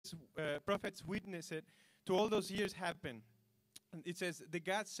prophets witnessed it to all those years happen. And it says, the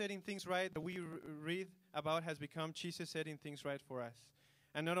God setting things right that we read about has become Jesus setting things right for us.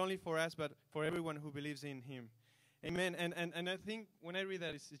 And not only for us, but for everyone who believes in him. Amen. And I think when I read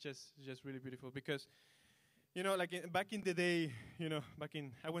that, it's just really beautiful because, you know, like back in the day, you know,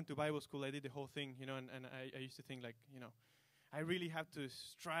 I went to Bible school, I did the whole thing, you know, and I used to think like, you know, I really have to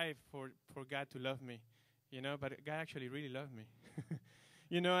strive for God to love me, you know, but God actually really loved me.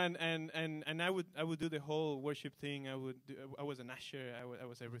 You know, and I would do the whole worship thing. I was an usher. I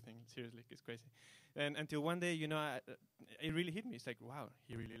was everything. Seriously, it's crazy. And until one day, you know, it really hit me. It's like, wow,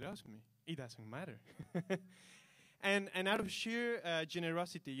 he really loves me. It doesn't matter. and out of sheer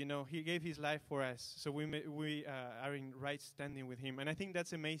generosity, you know, he gave his life for us, so we are in right standing with him. And I think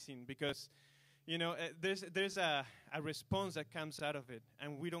that's amazing because, you know, there's a response that comes out of it,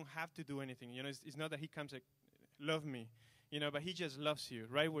 and we don't have to do anything. You know, it's not that he comes like, love me. You know, but he just loves you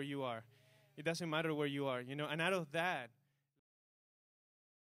right where you are. It doesn't matter where you are, you know. And out of that,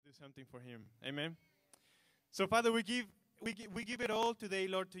 do something for him. Amen. So, Father, we give it all today,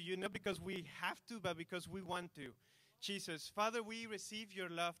 Lord, to you, not because we have to, but because we want to. Jesus, Father, we receive your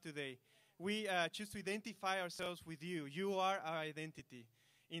love today. We choose to identify ourselves with you. You are our identity.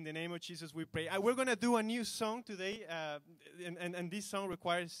 In the name of Jesus, we pray. We're going to do a new song today, and this song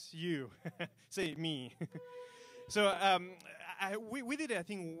requires you. Say, me. So we did it, I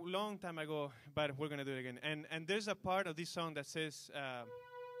think, a long time ago, but we're going to do it again. And there's a part of this song that says,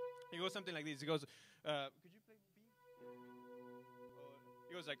 it goes something like this. It goes, could you play B?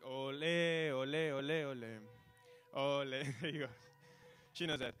 It goes like, ole, ole, ole, ole, ole. There you go. She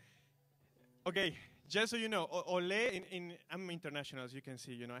knows that. Okay, just so you know, ole, I'm international, as you can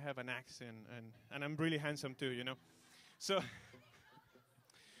see. You know, I have an accent, and I'm really handsome too, you know. So...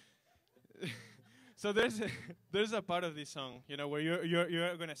 So there's a part of this song, you know, where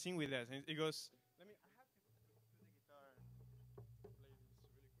you're gonna sing with us, and it goes. I have to do the guitar and play this really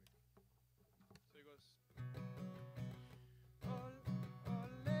quick. So it goes.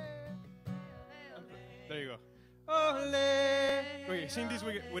 There you go. Ole. Okay, sing this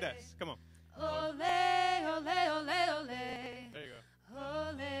with us. Come on. Ole, ole, ole, ole. There you go.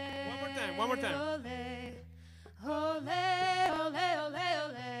 Ole. One more time. Ole, ole, ole, ole,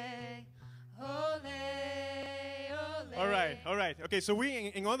 ole. All right. Okay, so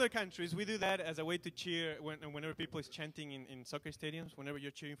in other countries, we do that as a way to cheer whenever people is chanting in soccer stadiums, whenever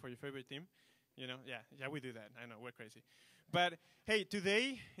you're cheering for your favorite team. You know, yeah, we do that. I know, we're crazy. But, hey,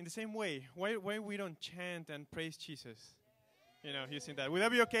 today, in the same way, why we don't chant and praise Jesus? You know, using that. Would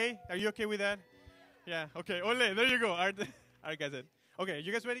that be okay? Are you okay with that? Yeah, okay. Ole, there you go. All right, guys. Okay,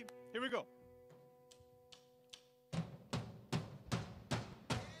 you guys ready? Here we go.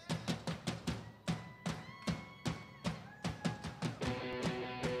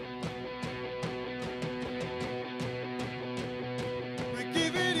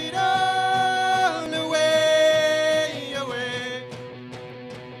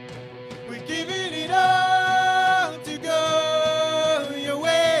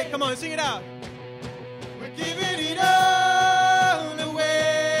 Sing it out. We're giving it all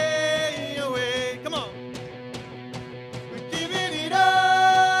away, away. Come on. We're giving it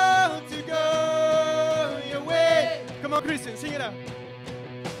all to go your way. Come on, Christian, sing it out.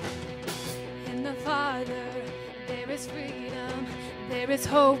 In the Father, there is freedom. There is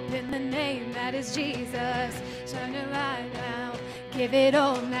hope in the name that is Jesus. Shine your light now. Give it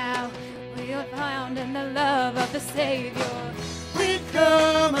all now. We are found in the love of the Savior. We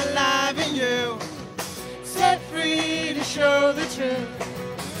come alive in you, set free to show the truth.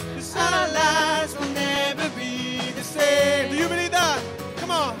 'Cause our lives will never be the same. Do you believe that?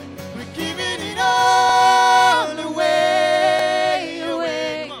 Come on. We're giving it all away,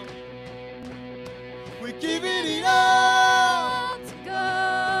 away. Come on. We're giving it all to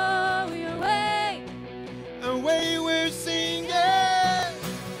go your way. Away we're singing.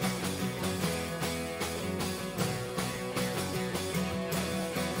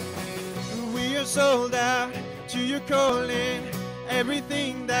 Sold out to your calling,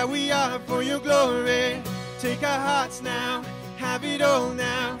 everything that we are for your glory. Take our hearts now, have it all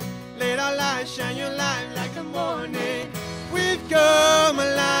now. Let our light shine your light like the morning. We've come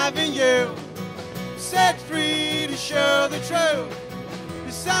alive in you, set free to show the truth.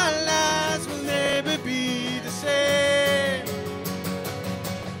 'Cause our lives will never be the same.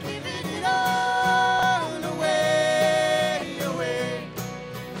 Giving it all away, away.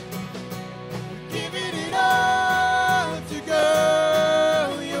 Giving it all to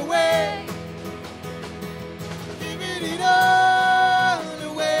go your way. Giving it all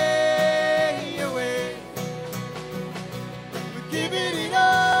away, away. We're giving it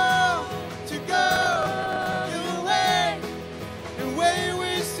all.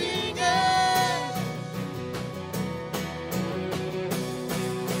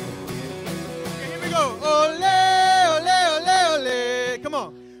 Come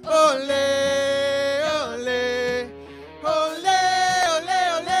on. Ole, ole, ole, ole,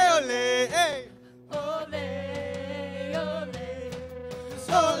 ole, ole, hey. Ole, ole,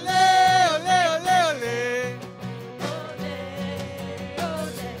 Ole, ole, ole, ole. ole,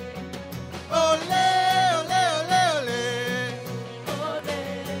 ole, Ole, ole, ole, ole.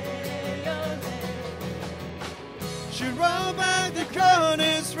 ole, ole. She rolled back the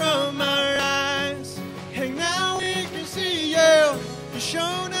corners from our eyes, and now we can see you. You've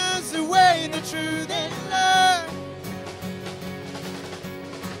shown us the way, the truth, and love.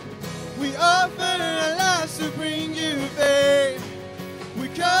 We offer our lives to bring you faith. We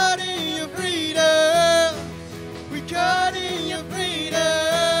caught in your freedom. We caught in your freedom.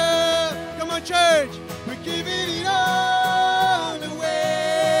 Come on, church. We're giving it all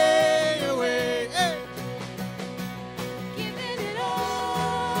away, away. Hey. Giving it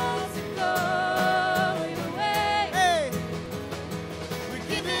all to go your way. Hey. We're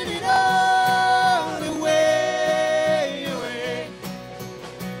giving it all away, away.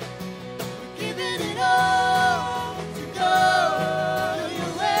 We're giving it all to go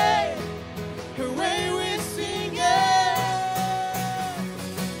your way. Her way we're singing.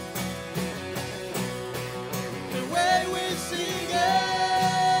 The way we're singing.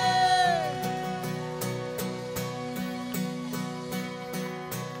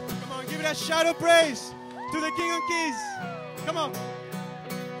 Come on, give it a shout of praise to the King of Kings. Come on.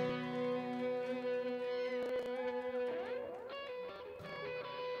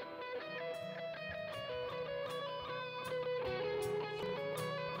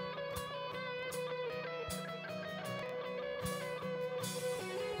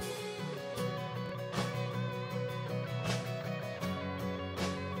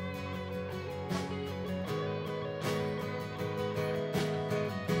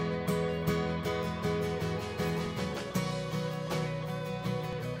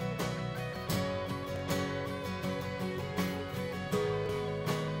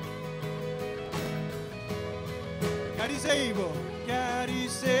 God is able, God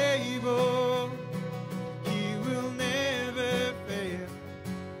is able, He will never fail.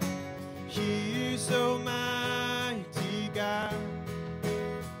 He is Almighty God,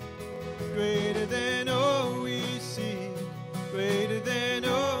 greater than all we see, greater than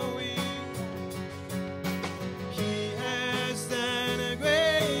all we. He has done a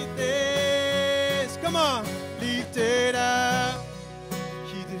great things. Come on, lift it up.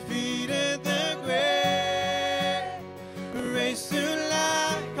 He defeated the grave, raised to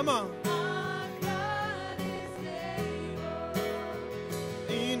life. Come on. Our God is able.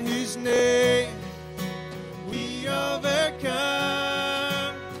 In His name we overcome.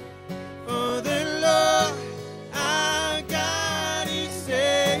 For the Lord our God is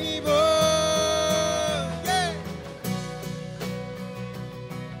able. Yeah.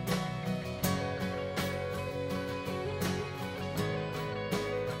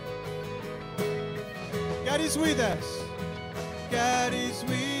 God is with us. God is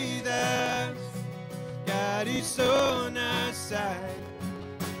with us. God is on our side.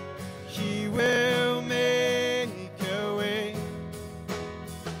 He will make a way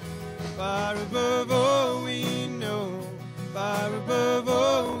far above all we know, far above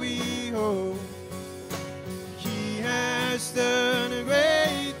all we hope. He has done a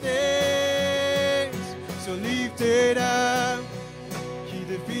great things, so lift it up. He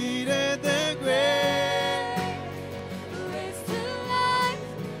defeated the grave. Raised to life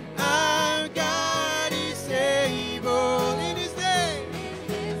Our God is able in His name.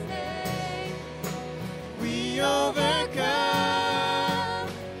 in His name.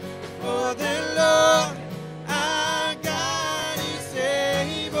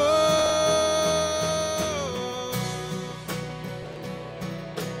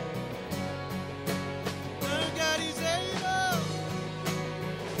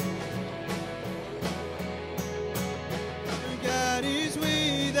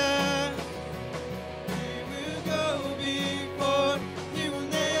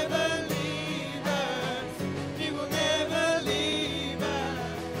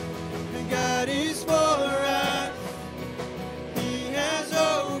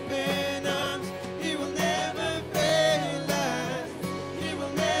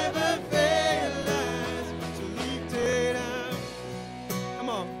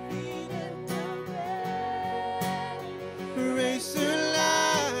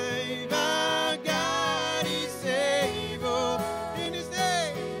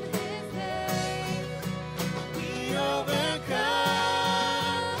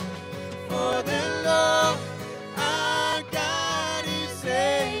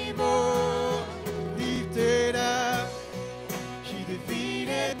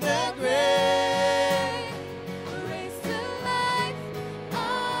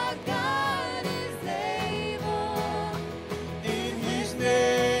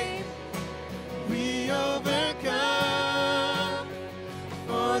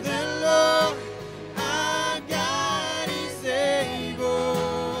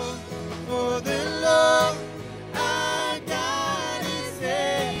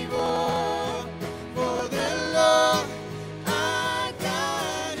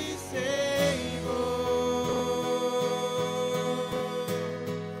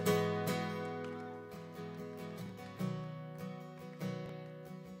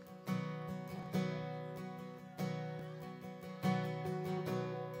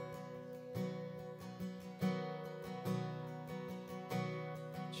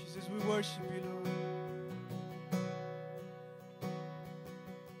 we worship you, Lord.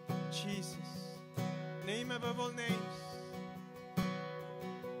 Jesus, name above all names.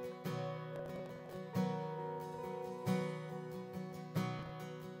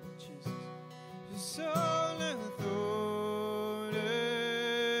 Jesus, all authority,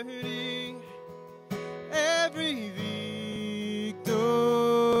 every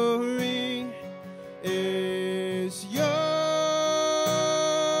victory is yours.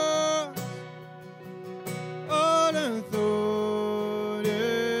 All authority,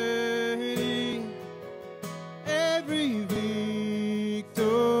 every victory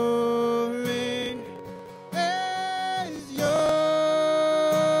is yours.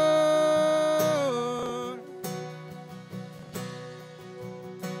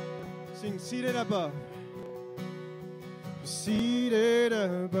 Sing seated above. Seated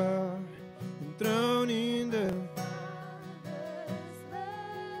above, enthroned in the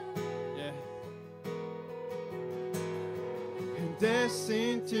yeah, and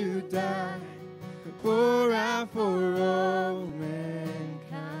destined to die and pour out for all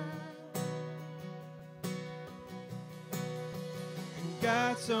mankind. And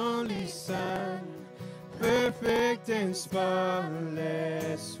God's only Son, perfect and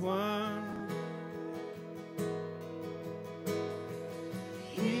spotless one.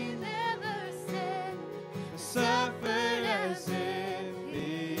 Suffered as if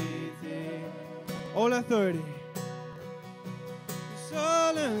he did. All authority. It's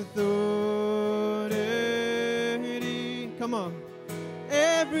all authority. Come on.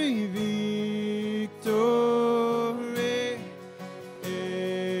 Every victory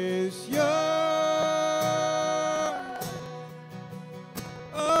is yours.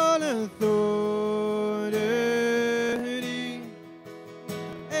 All authority.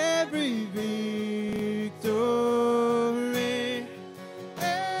 Every victory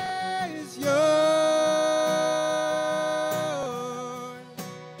is yours.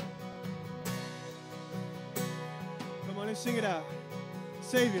 Come on, let's sing it out.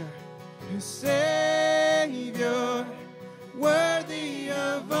 Savior, Savior, worthy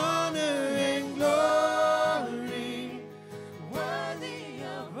of honor and glory, worthy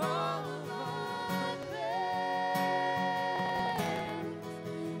of all our praise.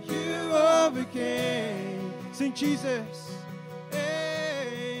 You overcame. Sing Jesus.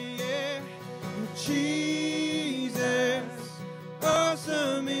 Hey, yeah. Jesus,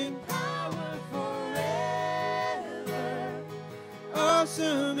 awesome in power forever.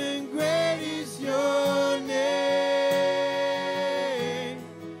 Awesome and great is your name.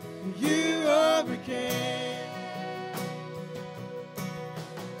 You overcame.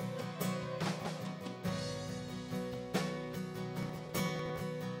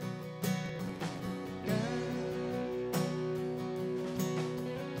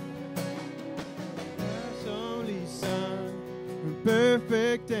 God's only Son,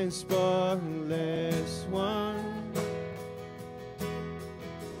 perfect and spotless one.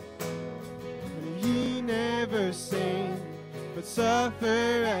 He never sinned, but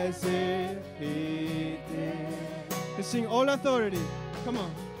suffered as if he did. Let's sing all authority. Come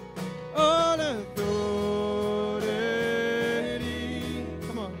on. All authority.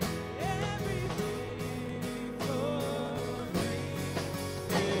 Come on. Every victory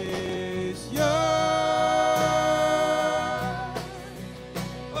is yours.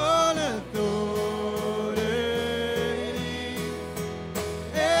 All authority.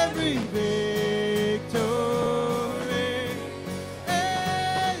 Every victory.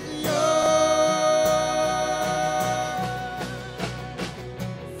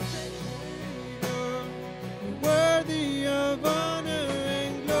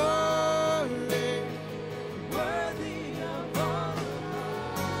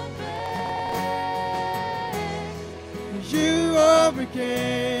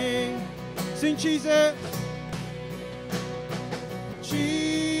 Sing Jesus.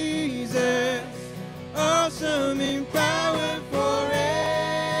 Jesus, awesome in power forever.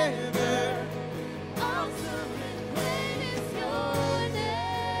 Awesome and great is your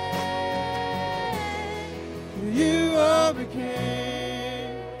name. You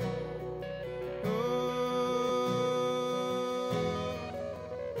overcame.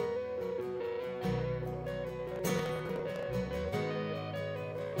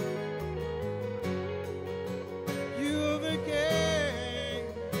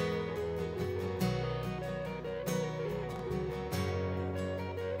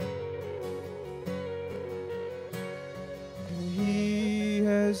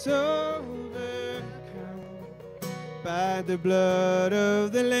 Overcome by the blood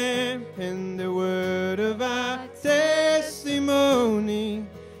of the Lamb and the word of our testimony.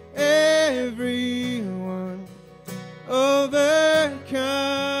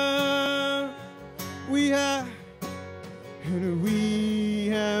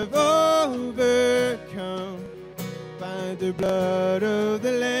 the blood of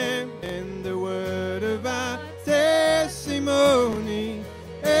the Lamb and the word of our testimony,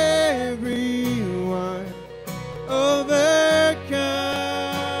 everyone overcomes.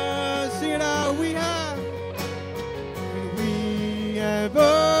 Sing it out, we have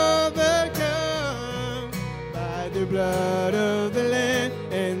overcome by the blood of the Lamb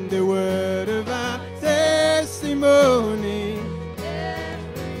and the word of our testimony.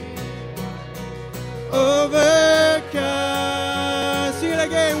 Overcome. Sing it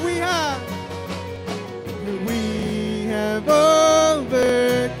again. We have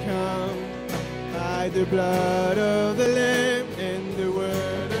overcome by the blood of the Lamb and the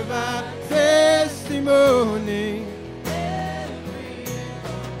word of our testimony.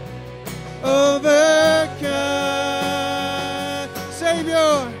 Overcome.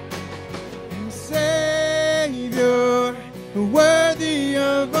 Savior, Savior, worthy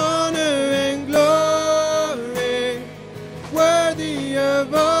of honor and glory, worthy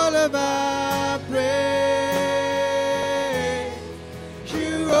of all of our praise.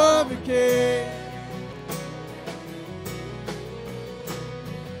 You overcame.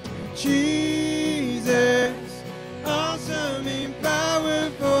 Jesus, awesome in power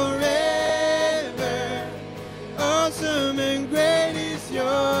forever, awesome and great is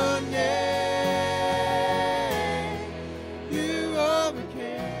your name. You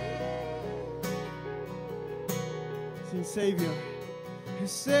overcame. Sing Savior,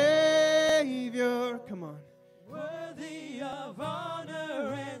 Savior, come on. Worthy of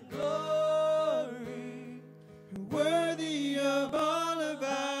honor and glory, Worthy of all of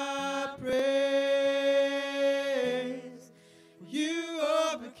our praise. You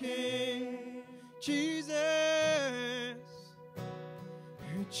overcame. Jesus,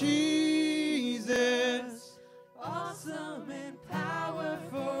 Jesus, awesome in power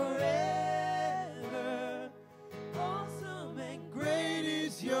forever, awesome and great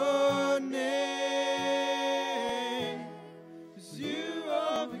is your name, 'cause you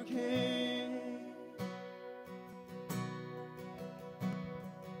overcame.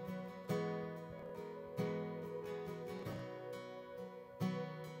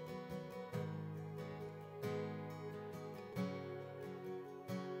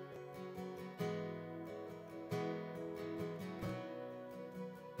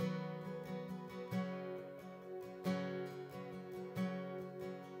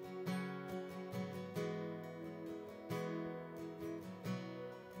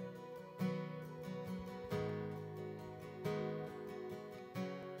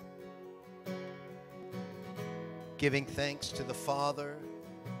 Giving thanks to the Father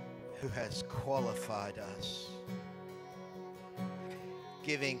who has qualified us.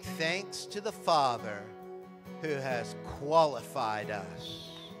 Giving thanks to the Father who has qualified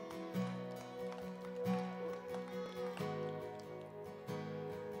us.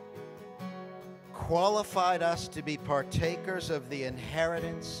 Qualified us to be partakers of the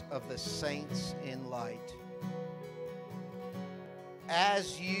inheritance of the saints in light.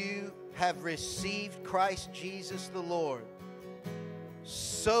 As you have received Christ Jesus the Lord,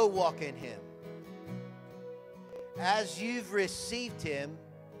 so walk in Him. As you've received Him,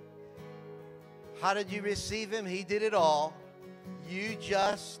 how did you receive Him? He did it all. You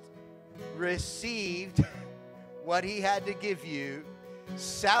just received what He had to give you: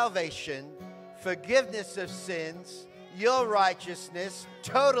 salvation, forgiveness of sins, your righteousness,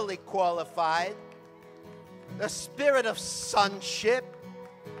 totally qualified, the spirit of sonship.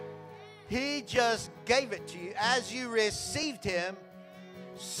 He just gave it to you. As you received Him,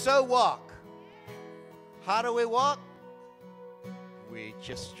 so walk. How do we walk? We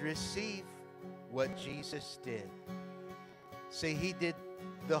just receive what Jesus did. See, He did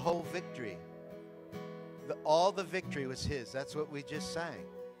the whole victory. All the victory was His. That's what we just sang.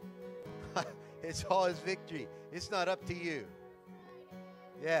 It's all His victory. It's not up to you.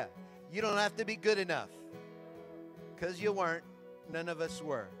 Yeah. You don't have to be good enough. Because you weren't. None of us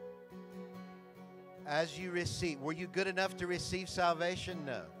were. As you receive, were you good enough to receive salvation?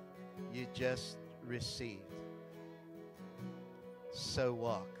 No. You just received. So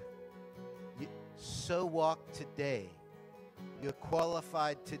walk. So walk today. You're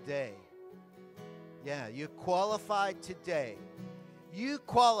qualified today. Yeah, you're qualified today. You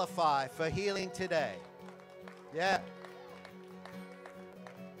qualify for healing today. Yeah.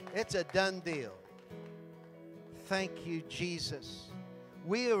 It's a done deal. Thank you, Jesus.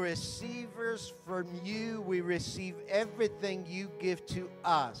 We are receivers from you. We receive everything you give to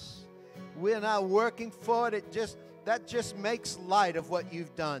us. We're not working for it. That just makes light of what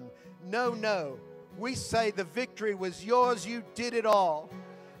you've done. No. We say the victory was yours. You did it all.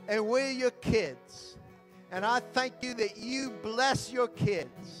 And we're your kids. And I thank you that you bless your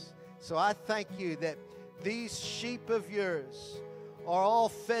kids. So I thank you that these sheep of yours are all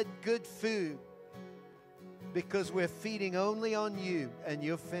fed good food because we're feeding only on you and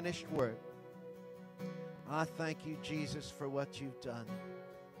your finished work. I thank you, Jesus, for what you've done.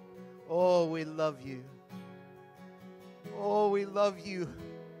 Oh, we love you. Oh, we love you.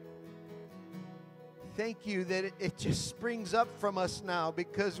 Thank you that it just springs up from us now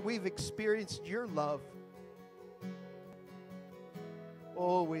because we've experienced your love.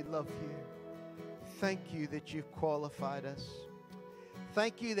 Oh, we love you. Thank you that you've qualified us.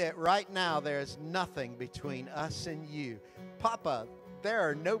 Thank you that right now there is nothing between us and you. Papa, there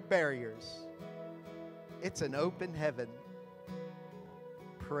are no barriers. It's an open heaven.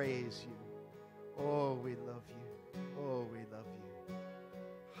 Praise you. Oh, we love you. Oh, we love you.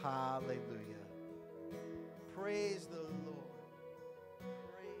 Hallelujah. Praise the Lord.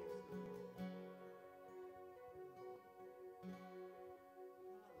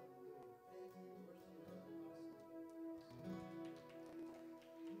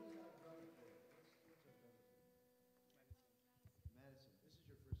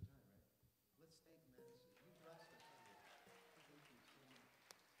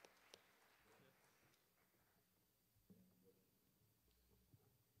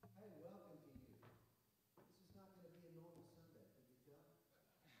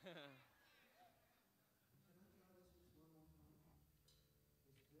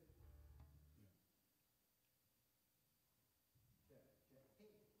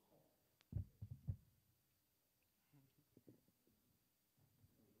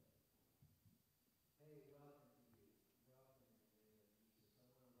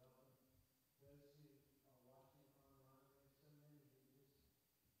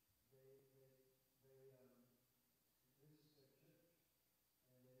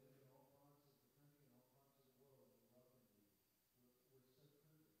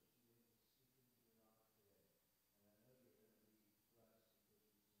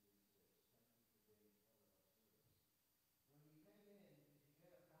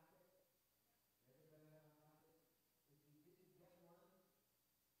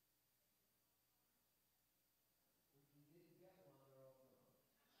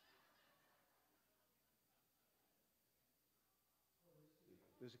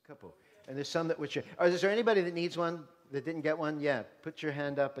 There's a couple. And there's some that would share. Is there anybody that needs one that didn't get one? Yeah. Put your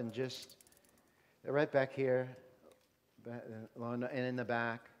hand up and just, they're right back here. And in the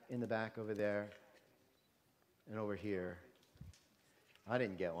back over there. And over here. I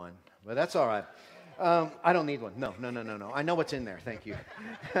didn't get one, but that's all right. I don't need one. No. I know what's in there. Thank you.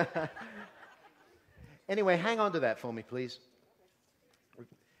 Anyway, hang on to that for me, please.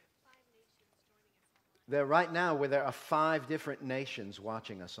 There right now, where there are 5 different nations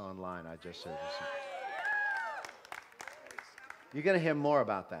watching us online, I just said. You're going to hear more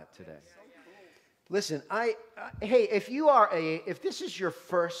about that today. Listen, hey, if this is your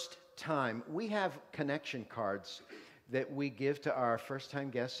first time, we have connection cards that we give to our first-time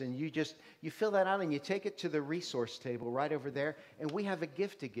guests, and you fill that out and you take it to the resource table right over there, and we have a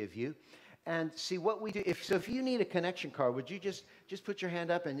gift to give you. And see what we do. If you need a connection card, would you just put your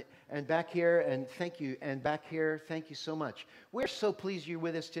hand up and back here and thank you, and back here, thank you so much. We're so pleased you're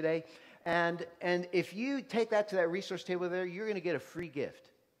with us today. And if you take that to that resource table there, you're going to get a free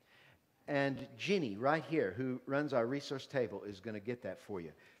gift. And Ginny, right here, who runs our resource table, is going to get that for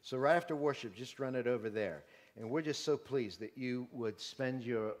you. So right after worship, just run it over there. And we're just so pleased that you would spend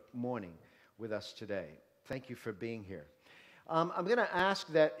your morning with us today. Thank you for being here. I'm going to ask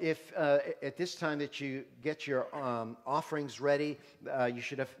that if at this time that you get your offerings ready, you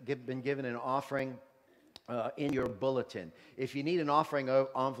should have been given an offering in your bulletin. If you need an offering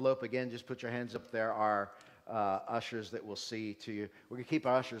envelope, again, just put your hands up. There are ushers that will see to you. We're going to keep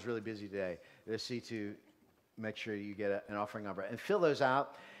our ushers really busy today. They'll see to make sure you get an offering envelope and fill those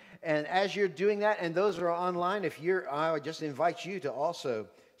out. And as you're doing that, and those are online, I would just invite you to also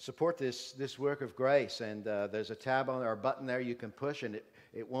support this work of grace. And there's a tab on or a button there you can push, and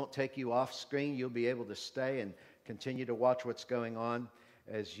it won't take you off screen. You'll be able to stay and continue to watch what's going on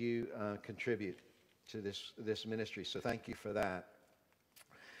as you contribute to this ministry. So thank you for that.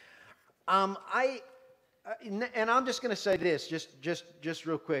 And I'm just going to say this, just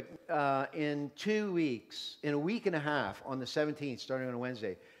real quick. In 2 weeks, in a week and a half, on the 17th, starting on a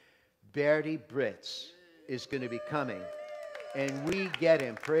Wednesday, Bertie Britz is going to be coming. And we get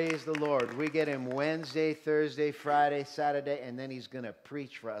him, praise the Lord. We get him Wednesday, Thursday, Friday, Saturday, and then he's going to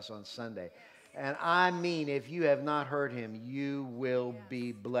preach for us on Sunday. And I mean, if you have not heard him, you will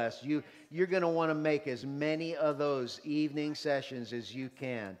be blessed. You're going to want to make as many of those evening sessions as you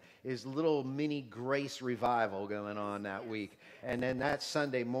can. His little mini grace revival going on that week. And then that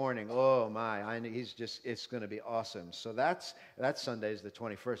Sunday morning, oh my, it's going to be awesome. So that Sunday is the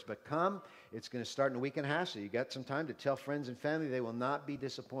 21st. But come, it's going to start in a week and a half. So you got some time to tell friends and family. They will not be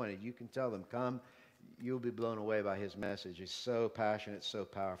disappointed. You can tell them, come, you'll be blown away by his message. It's so passionate, so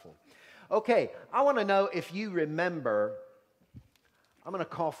powerful. Okay, I want to know if you remember. I'm going to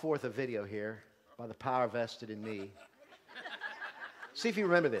call forth a video here by the power vested in me. See if you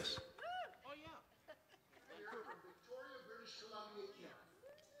remember this. Oh, yeah. Here from Victoria, British Columbia,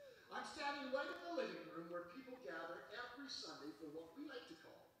 Canada. I'm standing right in the living room where people gather every Sunday for what we like to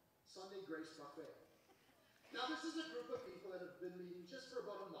call Sunday Grace Buffet. Now, this is a group of people that have been meeting just for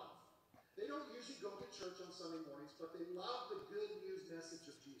about a month. They don't usually go to church on Sunday mornings, but they love the good news message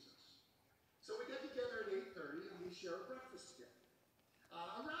of Jesus. So we get together at 8:30 and we share a breakfast together.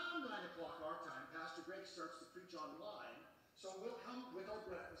 Around 9 o'clock our time, Pastor Greg starts to preach online. So we'll come with our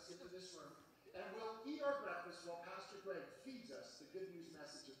breakfast into this room, and we'll eat our breakfast while Pastor Greg feeds us the good news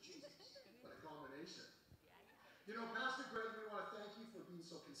message of Jesus. What a combination. You know, Pastor Greg, we want to thank you for being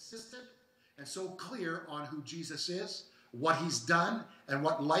so consistent and so clear on who Jesus is, what he's done, and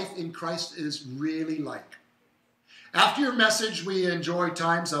what life in Christ is really like. After your message, we enjoy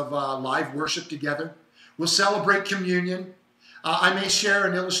times of live worship together. We'll celebrate communion. I may share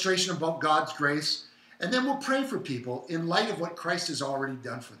an illustration about God's grace, and then we'll pray for people in light of what Christ has already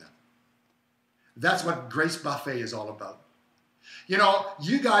done for them. That's what Grace Buffet is all about. You know,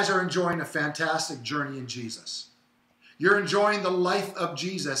 you guys are enjoying a fantastic journey in Jesus. You're enjoying the life of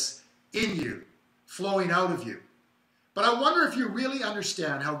Jesus in you, flowing out of you. But I wonder if you really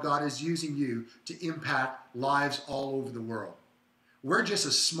understand how God is using you to impact lives all over the world. We're just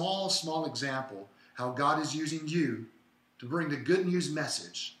a small example how God is using you to bring the good news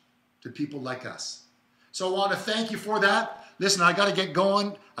message to people like us. So I want to thank you for that. Listen, I got to get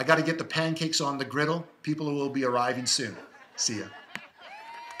going. I got to get the pancakes on the griddle. People will be arriving soon. See ya.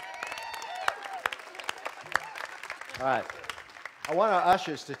 All right. I want our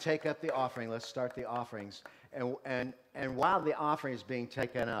ushers to take up the offering. Let's start the offerings. And while the offering is being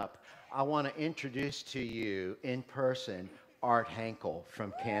taken up, I want to introduce to you in person Art Hankel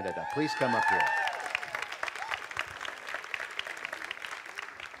from Canada. Please come up here.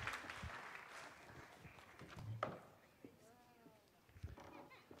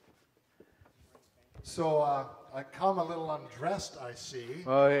 So I come a little undressed, I see.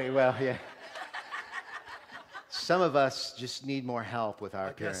 Oh, well, yeah. Some of us just need more help with our I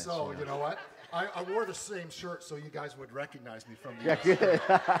appearance. guess so. You know what? I wore the same shirt so you guys would recognize me from the Yeah, good.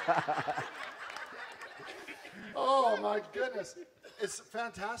 Oh, my goodness. It's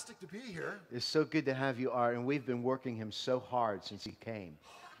fantastic to be here. It's so good to have you, Art, and we've been working him so hard since he came.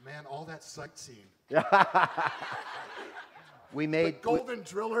 Man, all that sightseeing. We The made Golden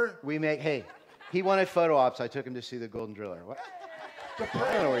Driller. hey, he wanted photo ops. I took him to see the Golden Driller. What? The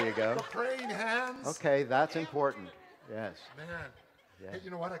I don't know where you go. The praying hands. Okay, that's important. Yes. Man. Yeah. Hey,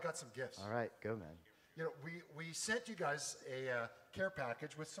 you know what? I got some gifts. All right, go, man. You know, we sent you guys a care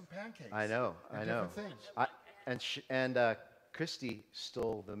package with some pancakes. I know. And I know. different things. And Christy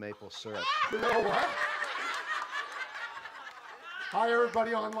stole the maple syrup. You know what? Hi,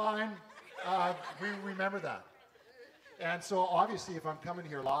 everybody online. We remember that. And so, obviously, if I'm coming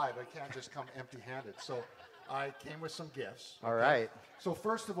here live, I can't just come empty-handed. So, I came with some gifts. All right. So,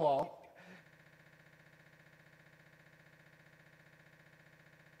 first of all,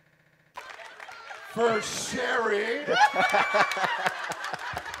 for Sherry.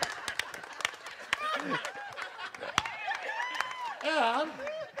 And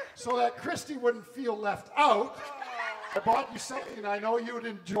so that Christy wouldn't feel left out, I bought you something I know you would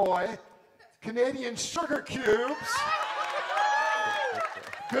enjoy. Canadian sugar cubes.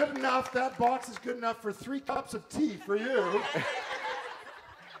 Good enough. That box is good enough for 3 cups of tea for you.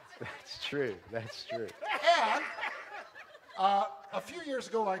 That's true. That's true. And a few years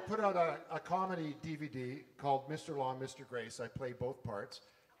ago, I put out a comedy DVD called Mr. Law and Mr. Grace. I play both parts.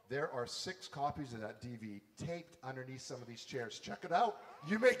 There are 6 copies of that DVD taped underneath some of these chairs. Check it out.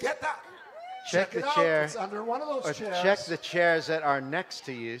 You may get that. Check the it out. chair. It's under one of those Or chairs. check the chairs that are next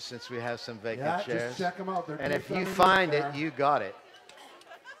to you, since we have some vacant Yeah, chairs. just check them out. They're And if taped you underneath find there. it, you got it.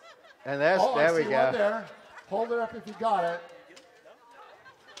 And I there we see go. one there. Hold it up if you got it.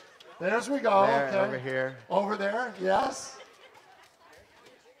 There's we go. There, okay. over here. Over there, yes.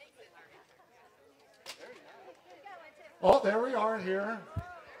 Oh, there we are here.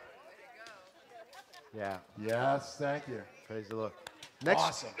 Yeah. Yes, thank you. Praise the Lord.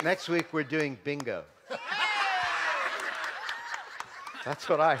 Awesome. Next week we're doing bingo. That's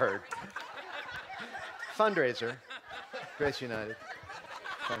what I heard. Fundraiser. Grace United.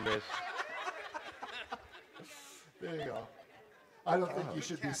 Fundraiser. There you go. I don't think you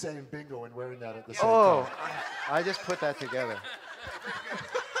should be saying bingo and wearing that at the same Oh, time. I just put that together. Are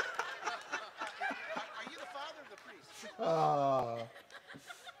you the father or the priest?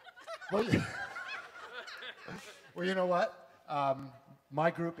 Well, you know what? My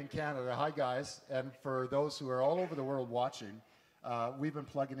group in Canada, hi guys, and for those who are all over the world watching, we've been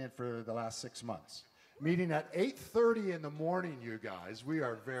plugging in for the last 6 months. Meeting at 8:30 in the morning, you guys. We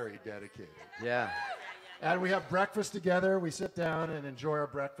are very dedicated. Yeah. And we have breakfast together. We sit down and enjoy our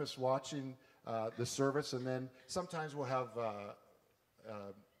breakfast watching the service, and then sometimes we'll have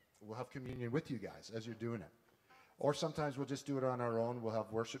communion with you guys as you're doing it. Or sometimes we'll just do it on our own. We'll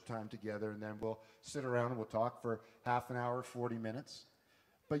have worship time together, and then we'll sit around and we'll talk for half an hour, 40 minutes.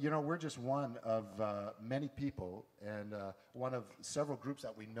 But, you know, we're just one of many people and one of several groups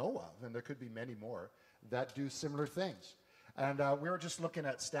that we know of, and there could be many more, that do similar things. And we were just looking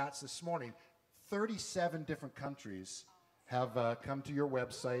at stats this morning. 37 different countries have come to your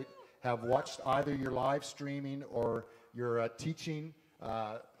website, have watched either your live streaming or your teaching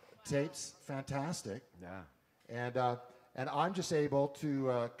tapes. Fantastic. Yeah. And I'm just able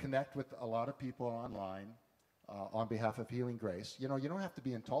to connect with a lot of people online on behalf of Healing Grace. You know, you don't have to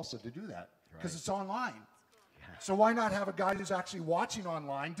be in Tulsa to do that because it's online. Yeah. So why not have a guy who's actually watching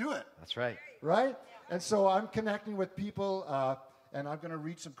online do it? That's right. Right? And so I'm connecting with people, and I'm going to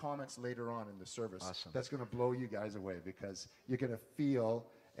read some comments later on in the service. Awesome. That's going to blow you guys away because you're going to feel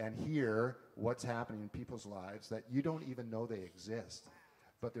and hear what's happening in people's lives that you don't even know they exist,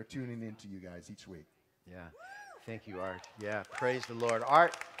 but they're tuning into you guys each week. Yeah. Thank you, Art. Yeah, praise the Lord.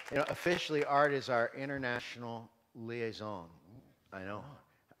 Art, you know, officially Art is our international liaison. I know.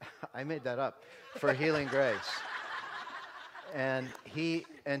 I made that up for Healing Grace. And he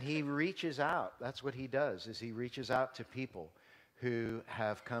reaches out. That's what he does, is he reaches out to people who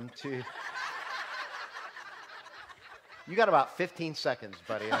have come to... You got about 15 seconds,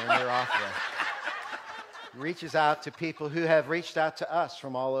 buddy, and then you're off there. Reaches out to people who have reached out to us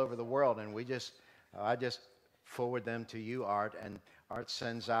from all over the world, and I just forward them to you, Art, and Art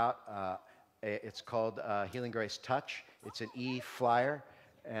sends out, it's called Healing Grace Touch. It's an e-flyer,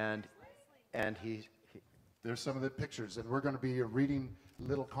 and There's some of the pictures, and we're going to be reading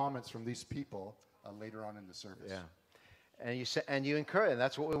little comments from these people later on in the service. Yeah, and you encourage, and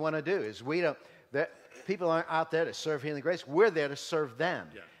that's what we want to do. Is people aren't out there to serve Healing Grace. We're there to serve them,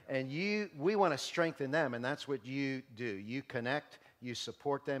 and we want to strengthen them, and that's what you do. You connect, you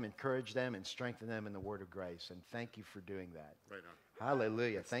support them, encourage them, and strengthen them in the Word of grace. And thank you for doing that. Right on.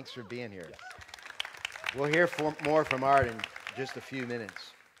 Hallelujah! Thanks for being here. We'll hear more from Art in just a few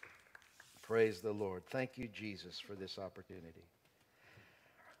minutes. Praise the Lord. Thank you, Jesus, for this opportunity.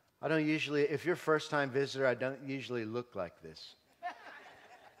 I don't usually, if you're a first-time visitor, I don't usually look like this.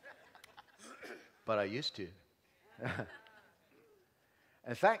 But I used to.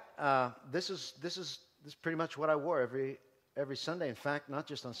 In fact, this is pretty much what I wore every Sunday. In fact, not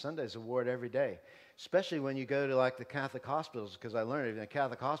just on Sundays, I wore it every day. Especially when you go to like the Catholic hospitals, because I learned in a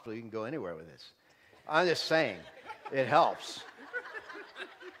Catholic hospital you can go anywhere with this. I'm just saying, it helps.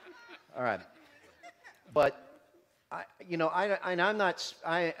 All right, but I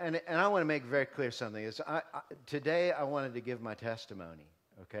want to make very clear something. Today I wanted to give my testimony,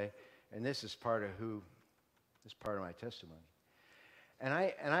 okay, and this is part of my testimony. And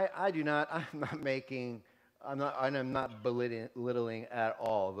I'm not belittling at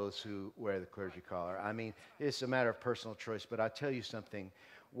all those who wear the clergy collar. I mean, it's a matter of personal choice. But I'll tell you something.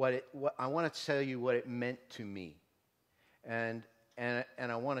 I want to tell you what it meant to me, and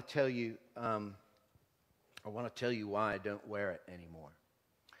I want to tell you. I want to tell you why I don't wear it anymore.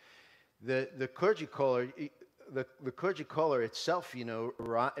 The clergy collar, the clergy collar itself, you know,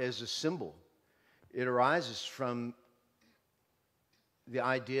 is a symbol. It arises from the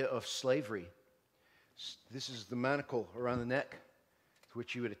idea of slavery. This is the manacle around the neck to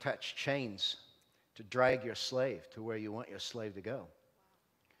which you would attach chains to drag your slave to where you want your slave to go.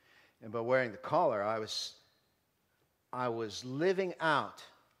 And by wearing the collar, I was living out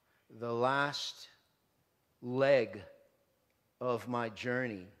the last leg of my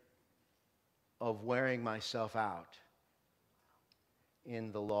journey of wearing myself out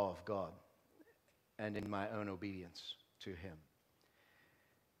in the law of God and in my own obedience to Him.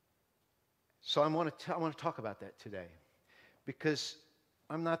 So I want to talk about that today, because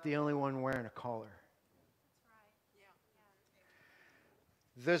I'm not the only one wearing a collar.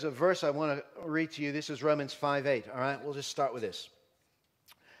 There's a verse I want to read to you. This is Romans 5:8. All right, we'll just start with this.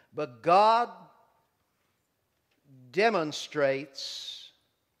 But God demonstrates,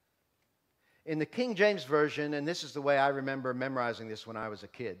 in the King James Version, and this is the way I remember memorizing this when I was a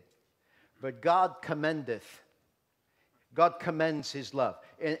kid, but God commendeth. God commends His love.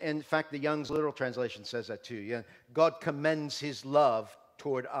 In fact, the Young's Literal Translation says that too. Yeah? God commends His love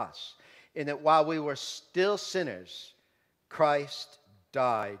toward us, in that while we were still sinners, Christ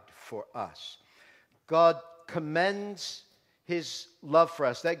died for us. God commends His love for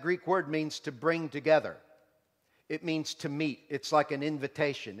us. That Greek word means to bring together. It means to meet. It's like an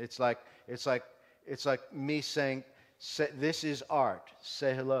invitation. It's like me saying, "This is Art.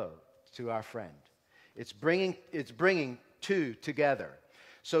 Say hello to our friend." It's bringing two together.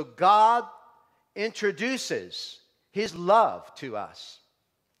 So God introduces His love to us.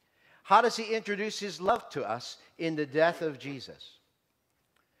 How does He introduce His love to us? In the death of Jesus.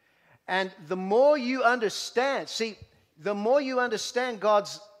 And the more you understand, the more you understand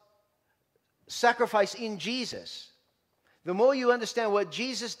God's sacrifice in Jesus, the more you understand what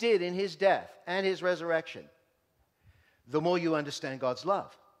Jesus did in His death and His resurrection, the more you understand God's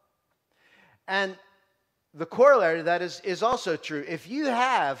love. And the corollary to that is also true. If you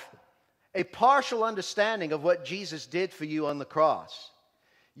have a partial understanding of what Jesus did for you on the cross,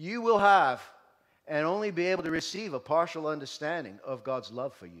 you will have and only be able to receive a partial understanding of God's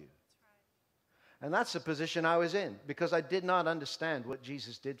love for you. And that's the position I was in, because I did not understand what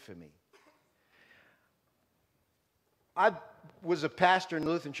Jesus did for me. I was a pastor in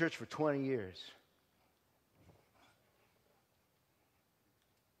the Lutheran Church for 20 years.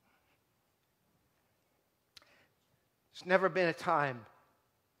 There's never been a time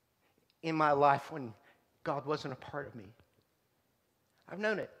in my life when God wasn't a part of me. I've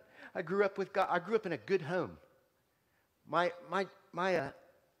known it. I grew up with God. I grew up in a good home. My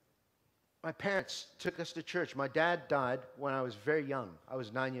parents took us to church. My dad died when I was very young. I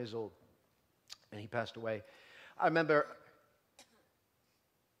was 9 years old, and he passed away. I remember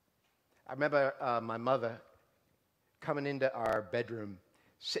my mother coming into our bedroom,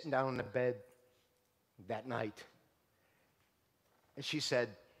 sitting down on the bed that night, and she said,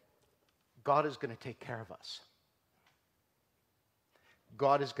 "God is going to take care of us.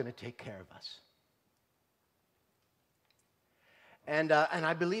 God is going to take care of us." And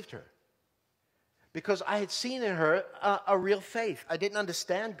I believed her, because I had seen in her a real faith. I didn't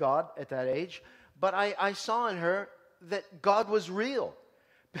understand God at that age, but I saw in her that God was real.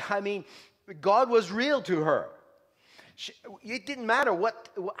 I mean, God was real to her. It didn't matter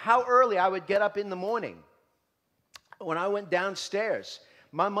how early I would get up in the morning. When I went downstairs,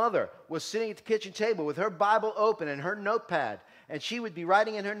 my mother was sitting at the kitchen table with her Bible open and her notepad, and she would be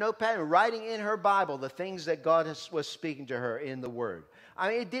writing in her notepad and writing in her Bible the things that God was speaking to her in the Word. I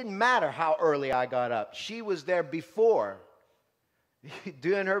mean, it didn't matter how early I got up. She was there before,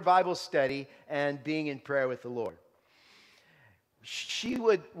 doing her Bible study and being in prayer with the Lord.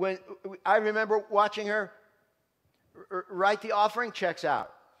 I remember watching her write the offering checks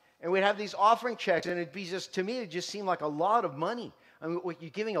out. And we'd have these offering checks, and it'd be to me, it just seemed like a lot of money. I mean, you're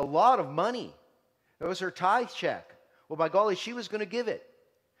giving a lot of money. That was her tithe check. Well, by golly, she was going to give it.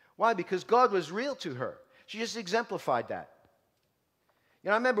 Why? Because God was real to her. She just exemplified that. You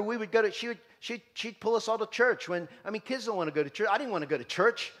know, I remember we would go to, she'd pull us all to church kids don't want to go to church. I didn't want to go to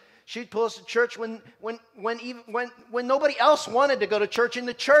church. She'd pull us to church when nobody else wanted to go to church in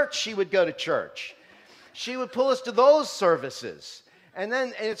the church, she would go to church. She would pull us to those services. And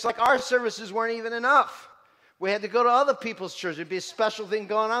it's like our services weren't even enough. We had to go to other people's church. There'd be a special thing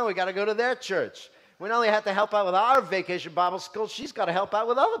going on. We got to go to their church. We not only had to help out with our vacation Bible school, she's got to help out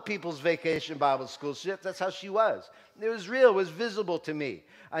with other people's vacation Bible schools. That's how she was. It was real. It was visible to me.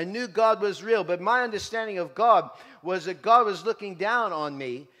 I knew God was real, but my understanding of God was that God was looking down on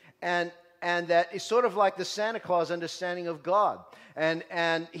me, and that it's sort of like the Santa Claus understanding of God.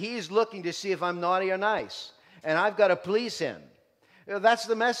 And He's looking to see if I'm naughty or nice, and I've got to please Him. You know, that's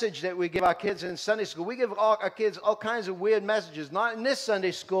the message that we give our kids in Sunday school. We give our kids all kinds of weird messages, not in this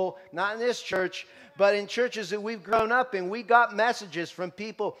Sunday school, not in this church, but in churches that we've grown up in. We got messages from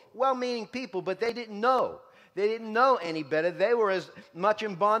people, well-meaning people, but they didn't know. They didn't know any better. They were as much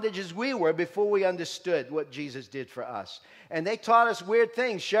in bondage as we were before we understood what Jesus did for us. And they taught us weird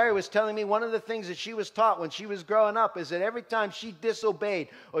things. Sherry was telling me one of the things that she was taught when she was growing up is that every time she disobeyed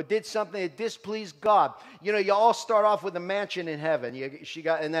or did something that displeased God, you know, you all start off with a mansion in heaven.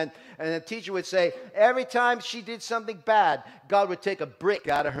 And the teacher would say, every time she did something bad, God would take a brick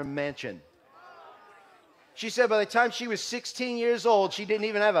out of her mansion. She said by the time she was 16 years old, she didn't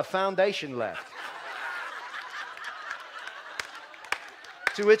even have a foundation left.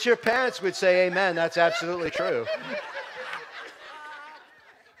 To which her parents would say, amen, that's absolutely true.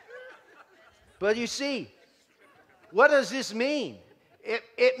 But you see, what does this mean?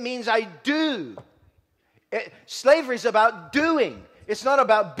 It means I do. Slavery is about doing. It's not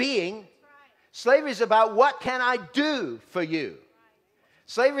about being. Slavery is about what can I do for you.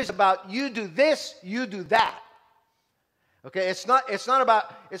 Slavery is about you do this, you do that. Okay, it's not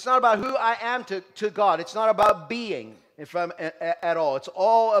about who I am to God. It's not about being at all. It's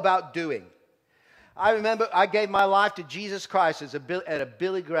all about doing. I remember I gave my life to Jesus Christ at a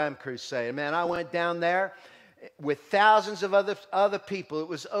Billy Graham crusade. Man, I went down there with thousands of other people. It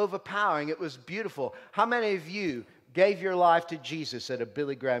was overpowering. It was beautiful. How many of you gave your life to Jesus at a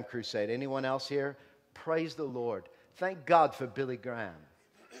Billy Graham crusade? Anyone else here? Praise the Lord. Thank God for Billy Graham.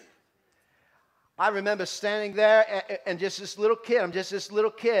 I remember standing there and just this little kid. I'm just this little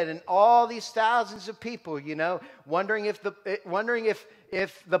kid, and all these thousands of people, you know, wondering if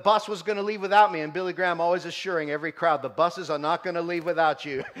the bus was going to leave without me. And Billy Graham always assuring every crowd, the buses are not going to leave without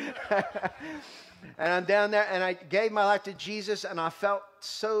you. And I'm down there, and I gave my life to Jesus, and I felt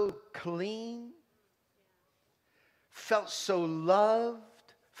so clean, felt so loved,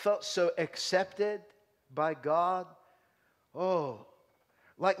 felt so accepted by God. Oh,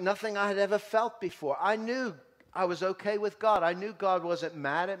 like nothing I had ever felt before. I knew I was okay with God. I knew God wasn't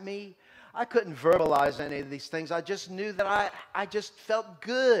mad at me. I couldn't verbalize any of these things. I just knew that I just felt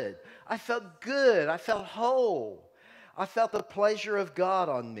good. I felt good. I felt whole. I felt the pleasure of God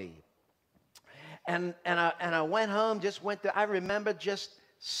on me. And I went home, I remember just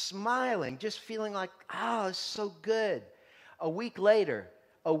smiling, just feeling like, it's so good. A week later,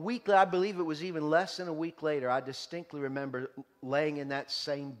 I believe it was even less than a week later, I distinctly remember laying in that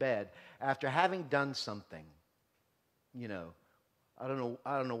same bed after having done something. You know, I don't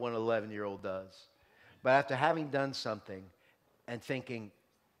know what an 11-year-old does. But after having done something and thinking,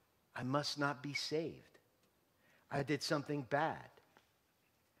 I must not be saved. I did something bad.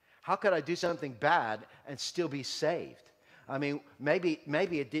 How could I do something bad and still be saved? I mean, maybe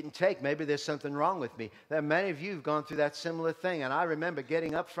it didn't take. Maybe there's something wrong with me. That many of you have gone through that similar thing. And I remember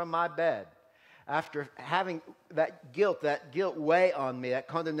getting up from my bed after having that guilt weigh on me, that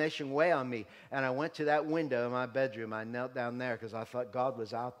condemnation weigh on me. And I went to that window in my bedroom. I knelt down there because I thought God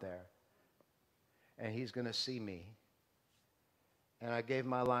was out there. And He's going to see me. And I gave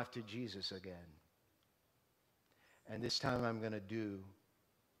my life to Jesus again. And this time I'm going to do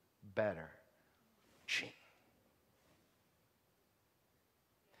better.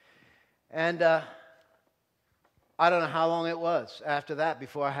 And I don't know how long it was after that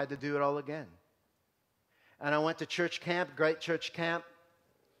before I had to do it all again. And I went to church camp, great church camp,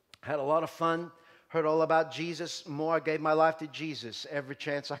 had a lot of fun, heard all about Jesus more. I gave my life to Jesus every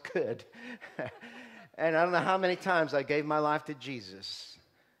chance I could. And I don't know how many times I gave my life to Jesus.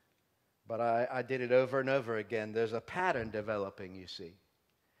 But I did it over and over again. There's a pattern developing, you see.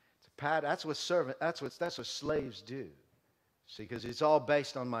 It's a pattern. That's what slaves do. See, because it's all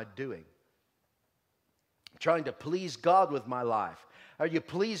based on my doing. Trying to please God with my life. Or you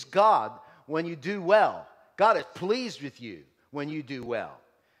please God when you do well. God is pleased with you when you do well.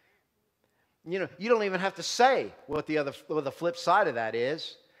 You know, you don't even have to say what the flip side of that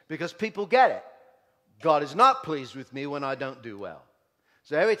is, because people get it. God is not pleased with me when I don't do well.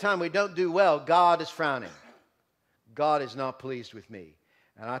 So every time we don't do well, God is frowning. God is not pleased with me.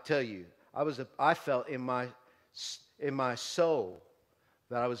 And I tell you, I felt in my soul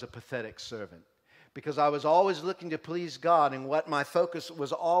that I was a pathetic servant. Because I was always looking to please God, and what my focus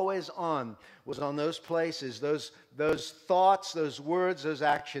was always on was on those places, those thoughts, those words, those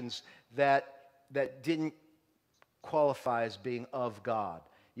actions that didn't qualify as being of God.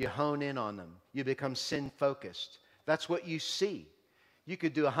 You hone in on them. You become sin-focused. That's what you see. You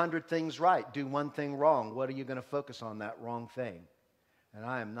could do 100 things right, do one thing wrong. What are you going to focus on? That wrong thing. And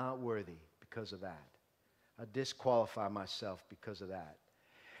I am not worthy because of that. I disqualify myself because of that.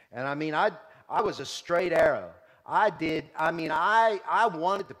 And I mean, I was a straight arrow. I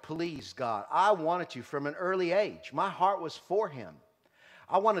wanted to please God. I wanted to from an early age. My heart was for Him.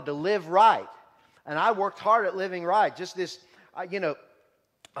 I wanted to live right. And I worked hard at living right. Just this,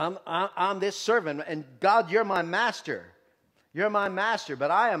 I'm this servant. And God, you're my master. You're my master,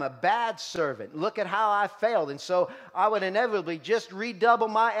 but I am a bad servant. Look at how I failed. And so I would inevitably just redouble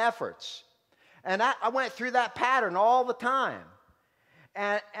my efforts. And I went through that pattern all the time.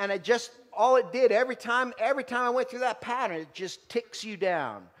 And it just, all it did, every time I went through that pattern, it just ticks you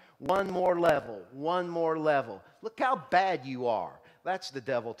down. One more level, one more level. Look how bad you are. That's the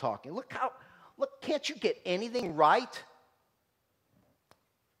devil talking. Look, can't you get anything right?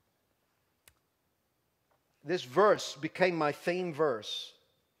 This verse became my theme verse.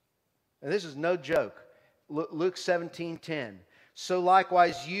 And this is no joke. Luke 17:10. So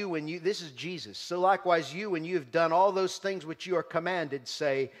likewise you, this is Jesus, so likewise you, when you have done all those things which you are commanded,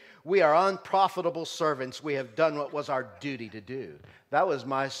 say, we are unprofitable servants. We have done what was our duty to do. That was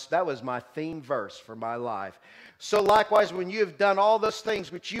my theme verse for my life. So likewise, when you have done all those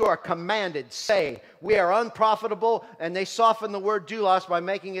things which you are commanded, say, we are unprofitable. And they soften the word doulos by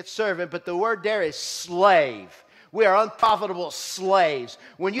making it servant, but the word there is slave. We are unprofitable slaves.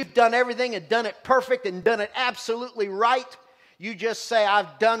 When you've done everything and done it perfect and done it absolutely right, you just say,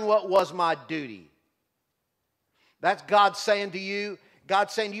 I've done what was my duty. That's God saying to you.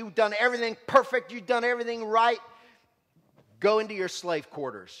 God's saying, you've done everything perfect. You've done everything right. Go into your slave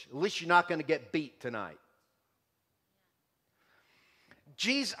quarters. At least you're not going to get beat tonight.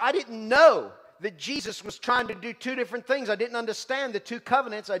 I didn't know that Jesus was trying to do two different things. I didn't understand the two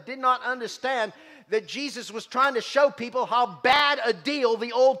covenants. I did not understand that Jesus was trying to show people how bad a deal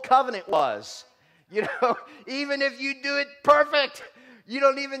the old covenant was. You know, even if you do it perfect, you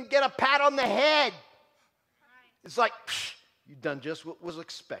don't even get a pat on the head. It's like, you've done just what was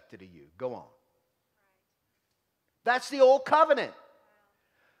expected of you. Go on. That's the old covenant.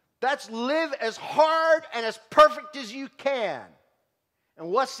 That's live as hard and as perfect as you can. And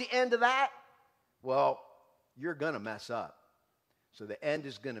what's the end of that? Well, you're going to mess up. So the end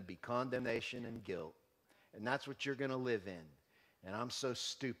is going to be condemnation and guilt. And that's what you're going to live in. And I'm so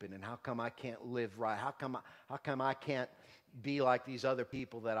stupid. And how come I can't live right? How come I can't be like these other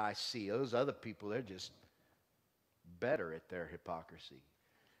people that I see? Those other people, they're just better at their hypocrisy.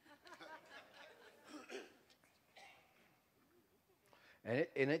 And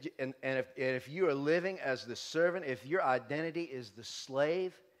if you are living as the servant, if your identity is the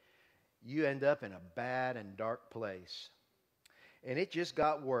slave, you end up in a bad and dark place. And it just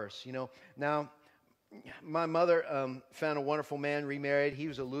got worse, you know. Now, my mother found a wonderful man, remarried. He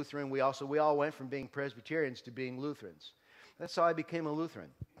was a Lutheran. We all went from being Presbyterians to being Lutherans. That's how I became a Lutheran.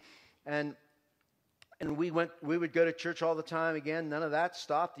 And we would go to church all the time. Again, none of that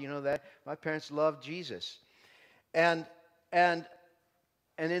stopped. You know that my parents loved Jesus. And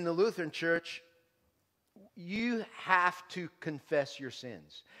in the Lutheran church, you have to confess your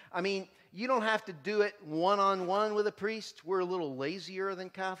sins. I mean, you don't have to do it one-on-one with a priest. We're a little lazier than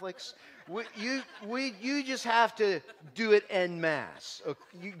Catholics. You just have to do it en masse.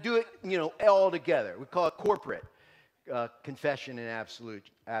 You do it, you know, all together. We call it corporate confession and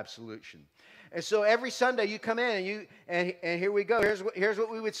absolution. And so every Sunday you come in and here we go. Here's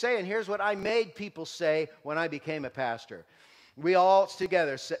what we would say, and here's what I made people say when I became a pastor. We all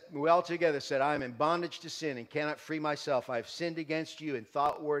together said, I am in bondage to sin and cannot free myself. I have sinned against you in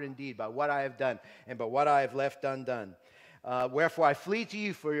thought, word, and deed by what I have done and by what I have left undone. Wherefore I flee to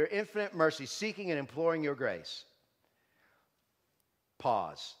you for your infinite mercy, seeking and imploring your grace.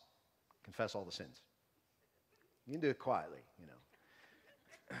 Pause. Confess all the sins. You can do it quietly, you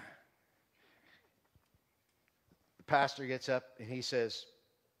know. The pastor gets up and he says,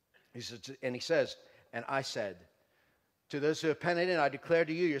 and I said, to those who are penitent, I declare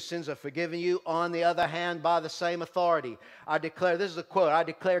to you, your sins are forgiven you. On the other hand, by the same authority, I declare, this is a quote, I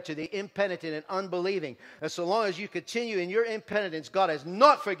declare to the impenitent and unbelieving, that so long as you continue in your impenitence, God has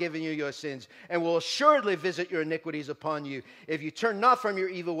not forgiven you your sins and will assuredly visit your iniquities upon you if you turn not from your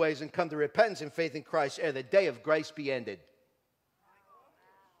evil ways and come to repentance and faith in Christ ere the day of grace be ended.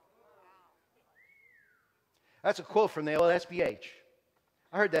 That's a quote from the old SBH.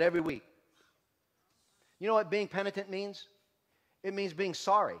 I heard that every week. You know what being penitent means? It means being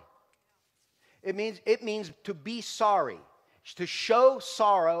sorry. It means to be sorry, to show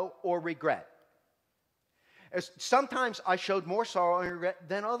sorrow or regret. Sometimes I showed more sorrow and regret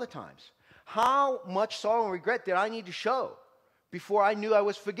than other times. How much sorrow and regret did I need to show before I knew I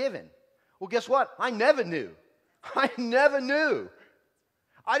was forgiven? Well, guess what? I never knew. I never knew.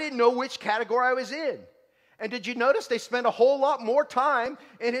 I didn't know which category I was in. And did you notice they spend a whole lot more time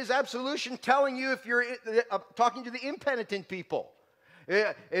in his absolution telling you if you're talking to the impenitent people.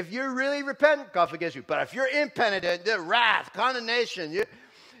 If you're really repentant, God forgives you. But if you're impenitent, the wrath, condemnation,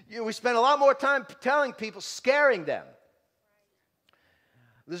 we spend a lot more time telling people, scaring them.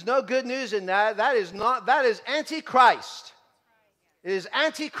 There's no good news in that. That is Antichrist. It is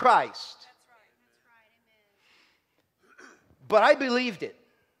Antichrist. But I believed it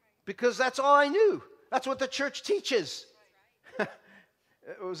because that's all I knew. That's what the church teaches. It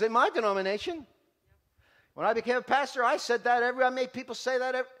was in my denomination. When I became a pastor, I said that I made people say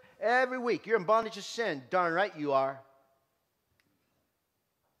that every week. You're in bondage of sin. Darn right you are.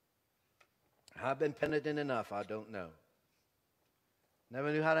 I've been penitent enough. I don't know.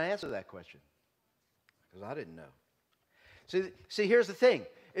 Never knew how to answer that question because I didn't know. See, here's the thing.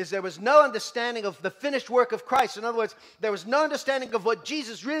 is there was no understanding of the finished work of Christ. In other words, there was no understanding of what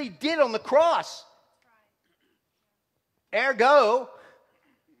Jesus really did on the cross. Ergo,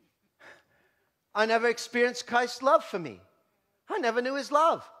 I never experienced Christ's love for me. I never knew his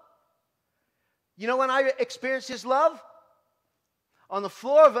love. You know when I experienced his love? On the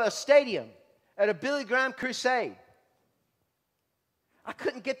floor of a stadium at a Billy Graham crusade. I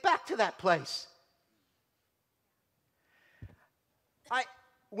couldn't get back to that place.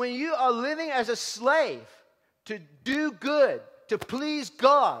 When you are living as a slave to do good, to please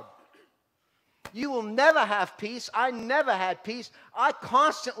God, you will never have peace. I never had peace. I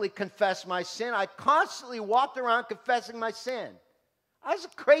constantly confessed my sin. I constantly walked around confessing my sin. I was a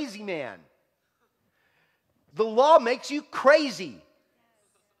crazy man. The law makes you crazy.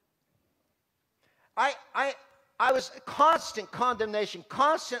 I was constant condemnation,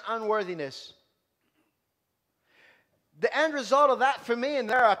 constant unworthiness. The end result of that for me, and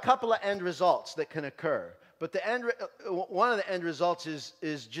there are a couple of end results that can occur, but one of the end results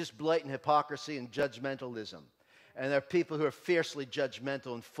is just blatant hypocrisy and judgmentalism. And there are people who are fiercely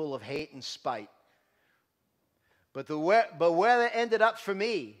judgmental and full of hate and spite. But where it ended up for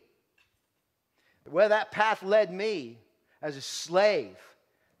me, where that path led me as a slave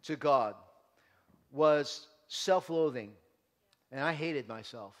to God, was self-loathing. And I hated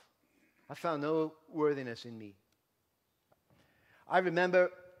myself. I found no worthiness in me. I remember,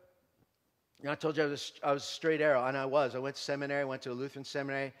 I told you I was a straight arrow, and I was. I went to seminary, went to a Lutheran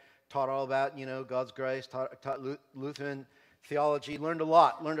seminary, taught all about, God's grace, taught Lutheran theology, learned a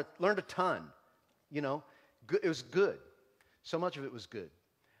lot, learned a ton, It was good. So much of it was good.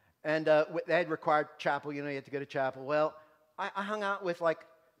 And they had required chapel, you had to go to chapel. Well, I hung out with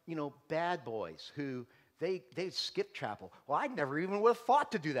bad boys who they'd skip chapel. Well, I never even would have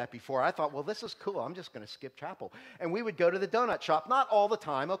thought to do that before. I thought, well, this is cool. I'm just going to skip chapel. And we would go to the donut shop. Not all the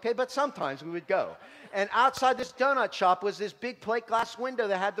time, okay, but sometimes we would go. And outside this donut shop was this big plate glass window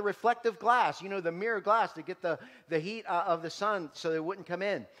that had the reflective glass, the mirror glass to get the heat of the sun so they wouldn't come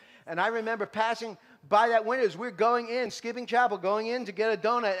in. And I remember passing by that window as we were going in, skipping chapel, going in to get a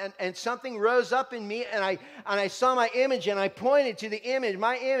donut, and something rose up in me, and I saw my image, and I pointed to the image,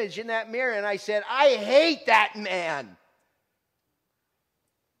 my image in that mirror, and I said, I hate that man.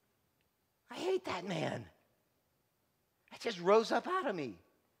 I hate that man. It just rose up out of me.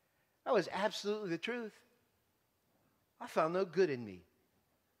 That was absolutely the truth. I found no good in me.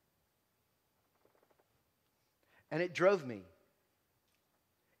 And it drove me.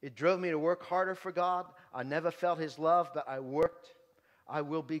 It drove me to work harder for God. I never felt his love, but I worked. I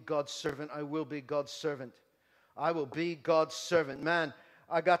will be God's servant. I will be God's servant. I will be God's servant. Man,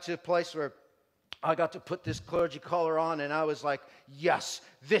 I got to a place where I got to put this clergy collar on, and I was like, yes,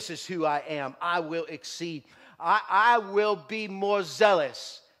 this is who I am. I will exceed. I will be more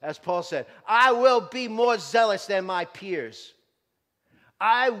zealous, as Paul said. I will be more zealous than my peers.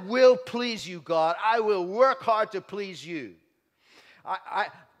 I will please you, God. I will work hard to please you.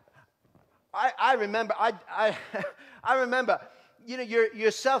 I remember, I remember,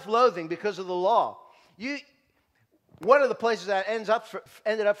 you're self-loathing because of the law. One of the places that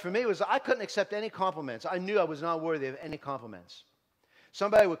ended up for me was I couldn't accept any compliments. I knew I was not worthy of any compliments.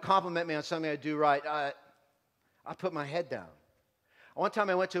 Somebody would compliment me on something I do right. I put my head down. One time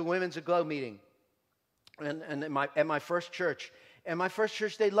I went to a Women's Aglow meeting, and at my first church. And my first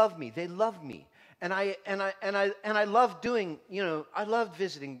church, they loved me. They loved me. And I loved doing, I loved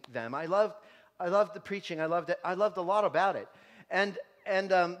visiting them. I loved the preaching. I loved a lot about it. And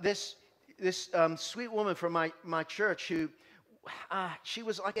this sweet woman from my church who, she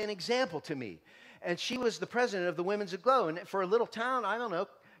was like an example to me. And she was the president of the Women's Aglow. And for a little town, I don't know,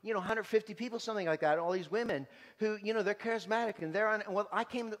 150 people, something like that, all these women who, they're charismatic, and I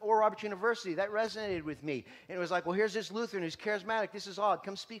came to Oral Roberts University. That resonated with me. And it was like, well, here's this Lutheran who's charismatic. This is odd.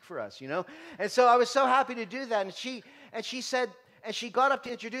 Come speak for us, And so I was so happy to do that. And she said, and she got up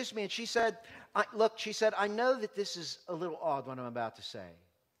to introduce me, and she said, I know that this is a little odd what I'm about to say,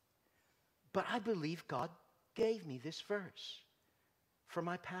 but I believe God gave me this verse for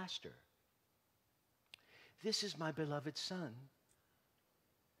my pastor. This is my beloved son,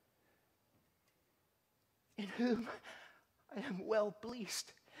 in whom I am well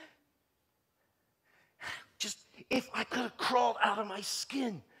pleased. Just, if I could have crawled out of my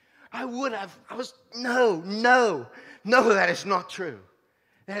skin, I would have. No, that is not true.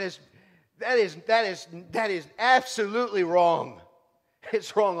 That is absolutely wrong.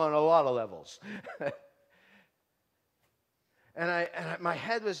 It's wrong on a lot of levels. and my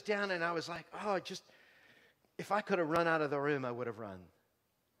head was down, and I was like, if I could have run out of the room, I would have run.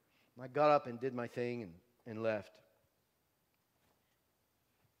 I got up and did my thing and left.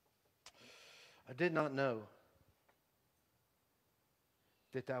 I did not know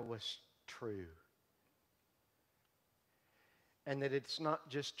that that was true. And that it's not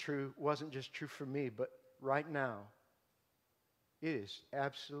just true, wasn't just true for me, but right now, it is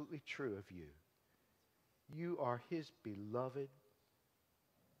absolutely true of you. You are His beloved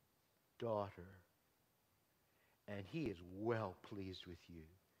daughter. And He is well pleased with you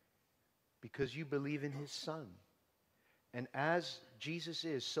because you believe in His Son. And as Jesus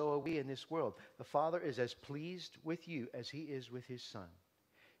is, so are we in this world. The Father is as pleased with you as He is with His Son.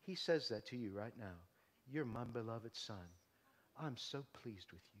 He says that to you right now. You're my beloved Son. I'm so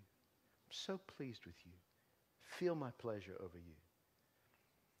pleased with you. I'm so pleased with you. Feel my pleasure over you.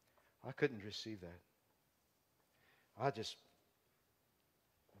 I couldn't receive that. I just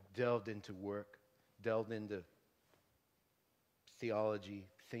delved into work, delved into theology,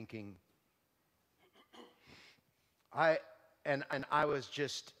 thinking. I was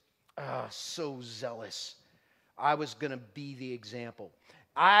just so zealous. I was going to be the example.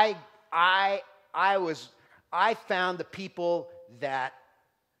 I found the people that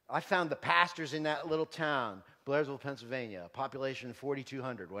I found the pastors in that little town, Blairsville, Pennsylvania, a population of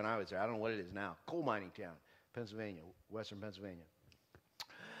 4,200 when I was there. I don't know what it is now. Coal mining town, Pennsylvania, western Pennsylvania.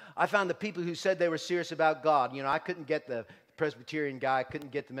 I found the people who said they were serious about God. You know, I couldn't get the Presbyterian guy, I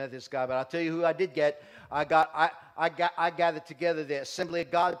couldn't get the Methodist guy, but I'll tell you who I did get. I gathered together the Assembly of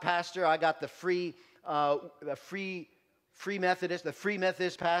God pastor. I got the free Methodist, the Free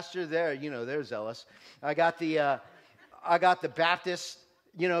Methodist pastor. There, you know, they're zealous. I got the Baptist,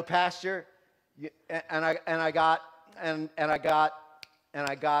 you know, pastor, and there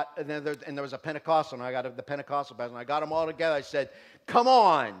was a Pentecostal, and I got the Pentecostal pastor, and I got them all together. I said, "Come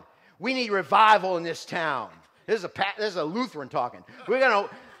on, we need revival in this town." This is a Lutheran talking. We gotta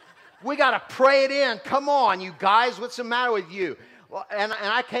pray it in. Come on, you guys, what's the matter with you? Well, and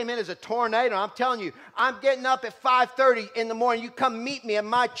I came in as a tornado. I'm telling you, I'm getting up at 5:30 in the morning. You come meet me at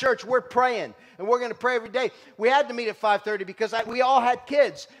my church. We're praying, and we're going to pray every day. We had to meet at 5:30 because we all had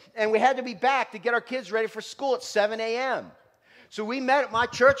kids, and we had to be back to get our kids ready for school at 7 a.m. So we met at my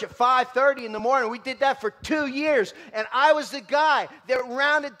church at 5:30 in the morning. We did that for 2 years, and I was the guy that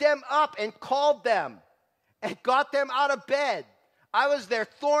rounded them up and called them and got them out of bed. I was their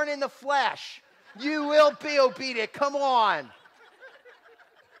thorn in the flesh. You will be obedient. Come on.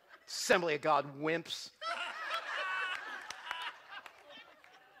 Assembly of God wimps.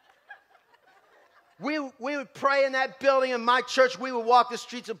 We would pray in that building in my church. We would walk the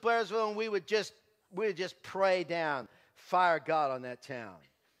streets of Blairsville, and we would just pray down, fire God on that town.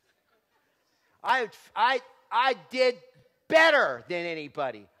 I did better than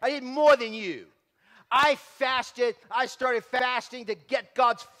anybody. I did more than you. I fasted. I started fasting to get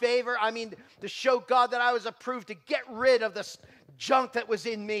God's favor. I mean, to show God that I was approved, to get rid of the junk that was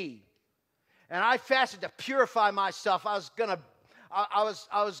in me. And I fasted to purify myself. I was gonna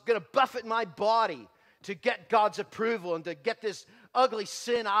buffet my body to get God's approval and to get this ugly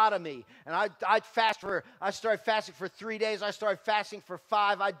sin out of me. And I started fasting for 3 days. I started fasting for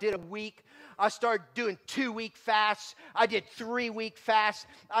 5. I did a week. I started doing 2-week fasts. I did 3-week fasts.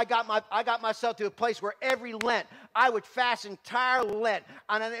 I got myself to a place where every Lent, I would fast entire Lent.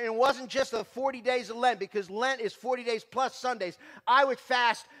 And it wasn't just the 40 days of Lent, because Lent is 40 days plus Sundays. I would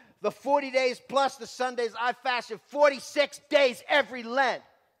fast the 40 days plus the Sundays. I fasted 46 days every Lent.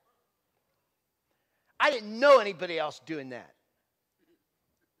 I didn't know anybody else doing that.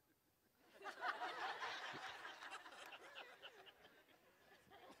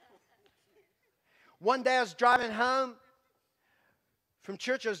 One day I was driving home from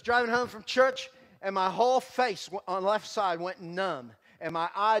church. And my whole face on the left side went numb. And my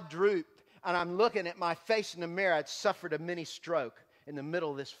eye drooped. And I'm looking at my face in the mirror. I'd suffered a mini stroke in the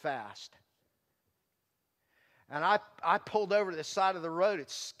middle of this fast. And I pulled over to the side of the road. It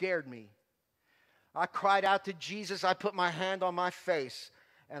scared me. I cried out to Jesus. I put my hand on my face.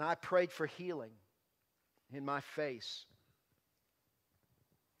 And I prayed for healing in my face.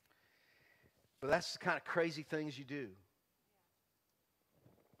 But that's the kind of crazy things you do.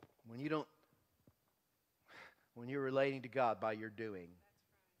 When you're relating to God by your doing.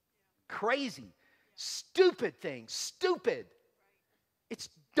 Crazy, stupid things, stupid. It's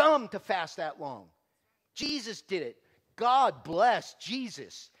dumb to fast that long. Jesus did it. God bless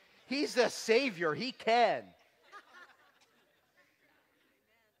Jesus. He's the Savior. He can.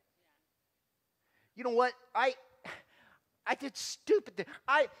 You know what? I did stupid things.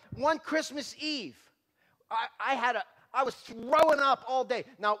 One Christmas Eve, I was throwing up all day.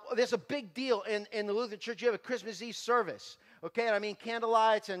 Now, there's a big deal in the Lutheran Church. You have a Christmas Eve service, okay? And I mean,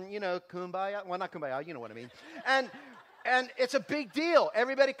 candlelights and, you know, kumbaya. Well, not kumbaya, you know what I mean. And And it's a big deal.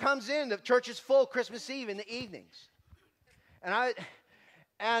 Everybody comes in. The church is full Christmas Eve in the evenings. And I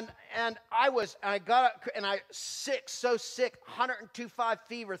got up and I sick, so sick, 102.5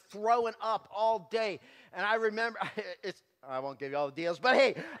 fever, throwing up all day. And I remember, I won't give you all the deals, but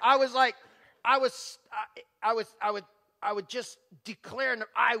hey, I would just declare,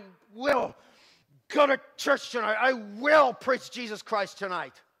 I will go to church tonight. I will preach Jesus Christ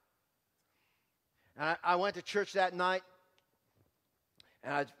tonight. And I went to church that night,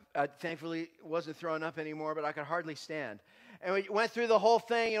 and I thankfully wasn't throwing up anymore, but I could hardly stand. And we went through the whole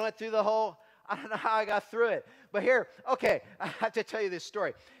thing, I don't know how I got through it. But here, okay, I have to tell you this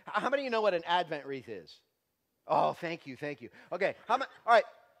story. How many of you know what an Advent wreath is? Oh, thank you. Okay, all right.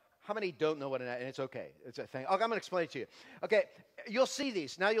 How many don't know what and it's okay. It's a thing. Okay, I'm going to explain it to you. Okay, you'll see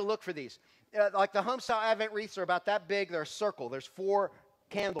these. Now you'll look for these. Like the home-style Advent wreaths are about that big. They're a circle. There's 4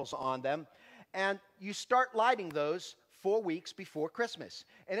 candles on them. And you start lighting those 4 weeks before Christmas.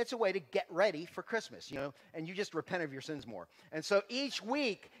 And it's a way to get ready for Christmas, and you just repent of your sins more. And so each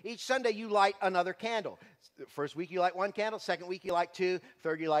week, each Sunday, you light another candle. First week, you light 1 candle. Second week, you light 2.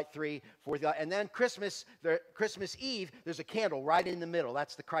 Third, you light 3. Fourth, you light, and then Christmas Eve, there's a candle right in the middle.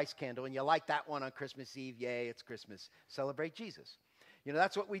 That's the Christ candle. And you light that one on Christmas Eve. Yay, it's Christmas. Celebrate Jesus.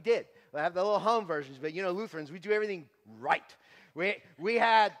 That's what we did. We have the little home versions, but Lutherans, we do everything right. We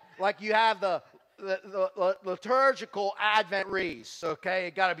had, like you have the liturgical Advent wreaths, okay?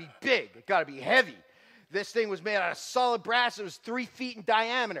 It got to be big. It got to be heavy. This thing was made out of solid brass. It was 3 feet in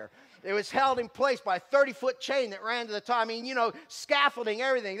diameter. It was held in place by a 30-foot chain that ran to the top. I mean, scaffolding,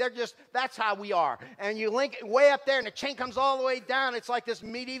 everything. That's how we are. And you link it way up there, and the chain comes all the way down. It's like this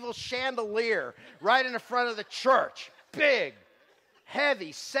medieval chandelier right in the front of the church. Big,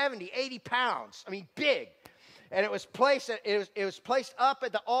 heavy, 70, 80 pounds. I mean, big. And it was placed up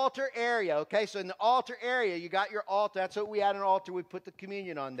at the altar area, okay? So in the altar area, you got your altar. That's what we had, an altar. We put the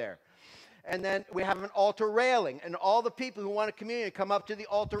communion on there. And then we have an altar railing. And all the people who wanted communion come up to the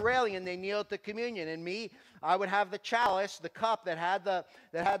altar railing, and they kneel at the communion. And I would have the chalice, the cup that had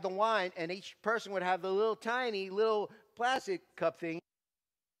the wine, and each person would have the little tiny little plastic cup thing.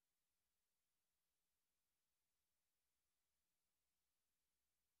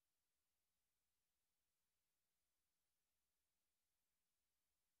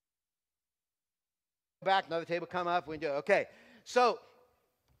 Back, another table come up, we do it. Okay, so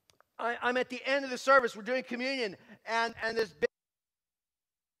I'm at the end of the service, we're doing communion, and this big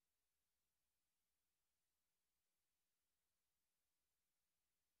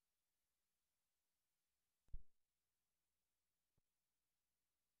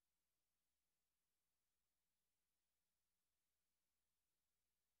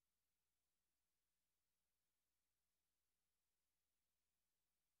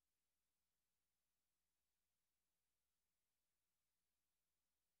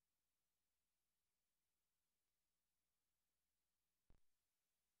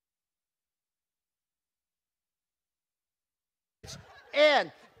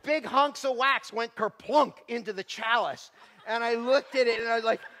and big hunks of wax went kerplunk into the chalice. And I looked at it and I was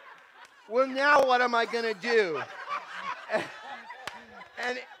like, well, now what am I going to do?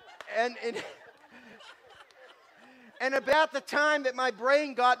 And about the time that my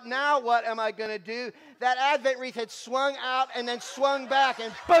brain got, now what am I going to do? That Advent wreath had swung out and then swung back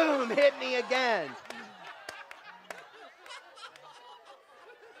and boom, hit me again.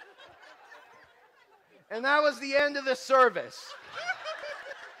 And that was the end of the service.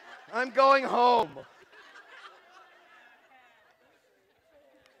 I'm going home.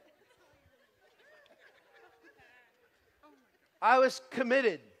 I was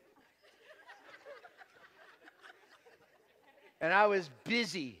committed. And I was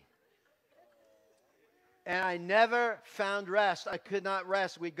busy. And I never found rest. I could not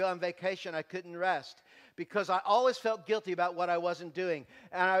rest. We'd go on vacation. I couldn't rest. Because I always felt guilty about what I wasn't doing.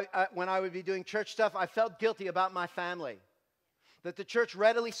 And when I would be doing church stuff, I felt guilty about my family. That the church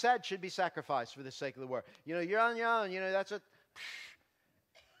readily said should be sacrificed for the sake of the word. You're on your own. That's what.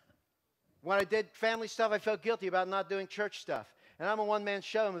 When I did family stuff, I felt guilty about not doing church stuff. And I'm a one-man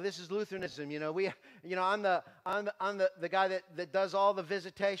show. This is Lutheranism. I'm the guy that does all the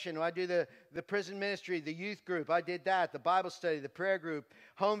visitation. I do the prison ministry, the youth group. I did that. The Bible study, the prayer group,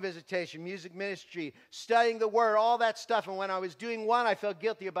 home visitation, music ministry, studying the Word, all that stuff. And when I was doing one, I felt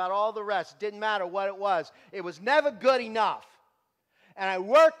guilty about all the rest. It didn't matter what it was. It was never good enough. And I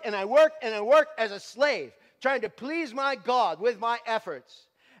worked and I worked and I worked as a slave, trying to please my God with my efforts.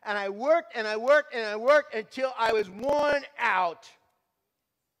 And I worked and I worked and I worked until I was worn out.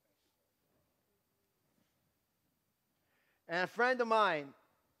 And a friend of mine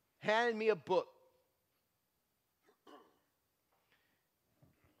handed me a book.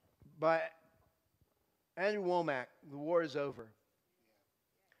 by Andrew Womack, The War is Over.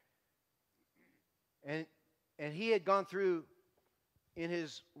 And he had gone through, in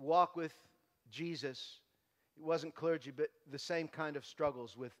his walk with Jesus, it wasn't clergy, but the same kind of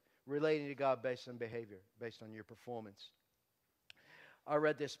struggles with relating to God based on behavior, based on your performance. I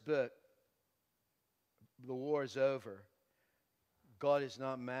read this book, The War is Over. God is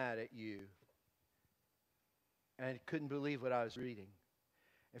not mad at you. And I couldn't believe what I was reading.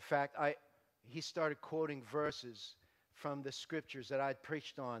 In fact, he started quoting verses from the scriptures that I'd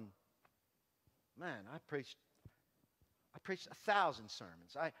preached on. Man, I preached 1,000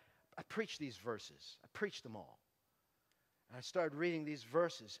 sermons. I preached these verses. I preached them all. And I started reading these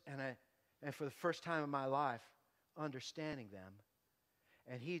verses, and for the first time in my life, understanding them.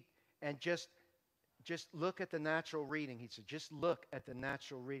 And just look at the natural reading. He said, just look at the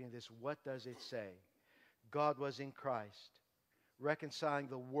natural reading. What does it say? God was in Christ, reconciling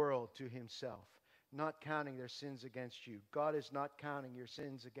the world to himself, not counting their sins against you. God is not counting your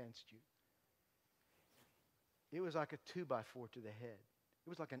sins against you. It was like a 2x4 to the head. It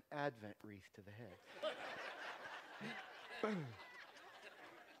was like an Advent wreath to the head.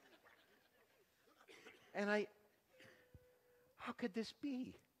 And how could this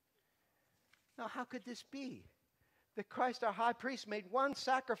be? Now, how could this be? That Christ our high priest made one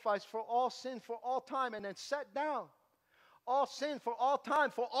sacrifice for all sin, for all time, and then sat down. All sin for all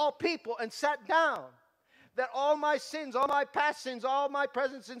time, for all people, and sat down. That all my sins, all my past sins, all my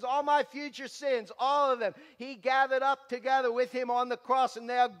present sins, all my future sins, all of them, he gathered up together with him on the cross, and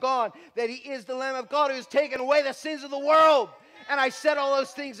they are gone. That he is the Lamb of God who has taken away the sins of the world. And I said all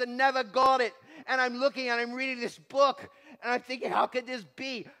those things and never got it. And I'm looking and I'm reading this book, and I'm thinking, how could this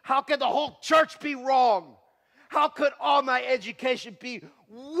be? How could the whole church be wrong? How could all my education be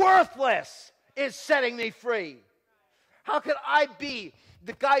worthless in setting me free? How could I be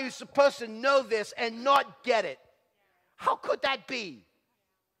the guy who's supposed to know this and not get it? How could that be?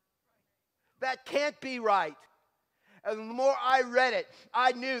 That can't be right. And the more I read it,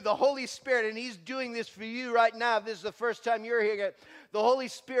 I knew the Holy Spirit, and he's doing this for you right now. If this is the first time you're hearing it, the Holy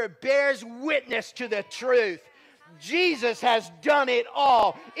Spirit bears witness to the truth. Jesus has done it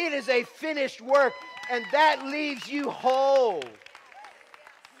all. It is a finished work, and that leaves you whole.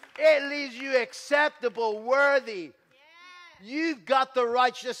 It leaves you acceptable, worthy. You've got the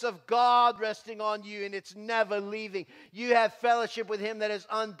righteousness of God resting on you, and it's never leaving. You have fellowship with him that is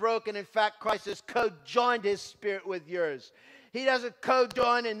unbroken. In fact, Christ has co-joined his spirit with yours. He doesn't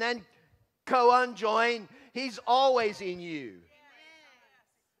co-join and then co-unjoin. He's always in you.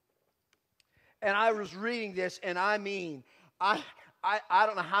 And I was reading this, and I mean, I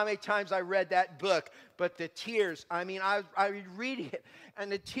don't know how many times I read that book, but the tears, I was reading it,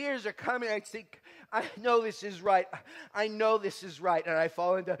 and the tears are coming. I think, I know this is right. I know this is right. And I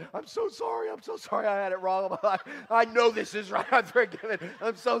fall into, I'm so sorry I had it wrong in my life. I know this is right. I'm forgiven.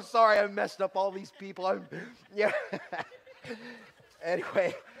 I'm so sorry I messed up all these people.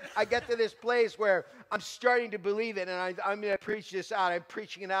 Anyway, I get to this place where I'm starting to believe it, and I'm going to preach this out. I'm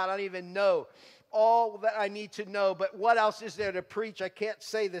preaching it out. I don't even know all that I need to know, but what else is there to preach? I can't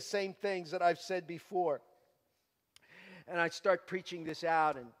say the same things that I've said before. And I start preaching this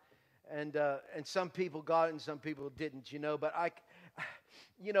out, and some people got it and some people didn't, but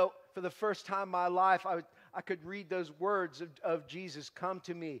for the first time in my life, I could read those words of Jesus. Come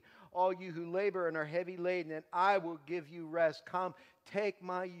to me, all you who labor and are heavy laden, and I will give you rest. Come, take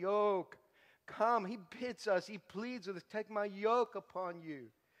my yoke. Come, he bids us, he pleads with us, take my yoke upon you.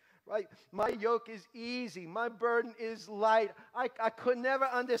 Right? My yoke is easy. My burden is light. I could never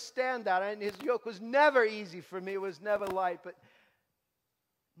understand that. And his yoke was never easy for me. It was never light. But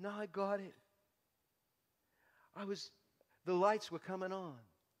now I got it. The lights were coming on.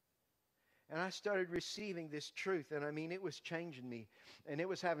 And I started receiving this truth. And it was changing me. And it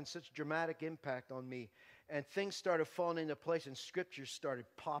was having such dramatic impact on me. And things started falling into place, and scriptures started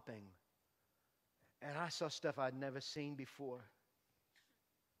popping. And I saw stuff I'd never seen before.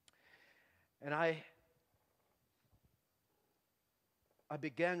 And I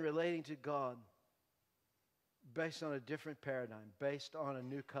began relating to God based on a different paradigm, based on a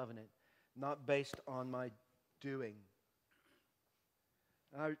new covenant, not based on my doing.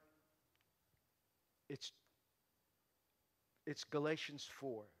 It's Galatians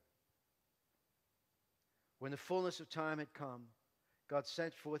 4. When the fullness of time had come, God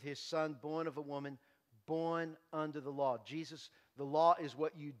sent forth his Son, born of a woman, born under the law. The law is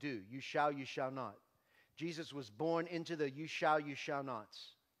what you do. You shall not. Jesus was born into the you shall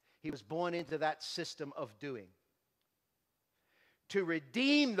nots. He was born into that system of doing. To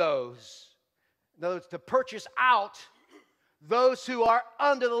redeem those, in other words, to purchase out those who are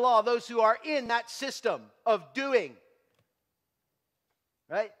under the law, those who are in that system of doing.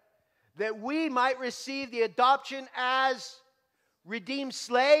 Right? That we might receive the adoption as redeemed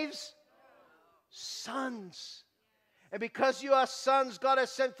slaves, sons. And because you are sons, God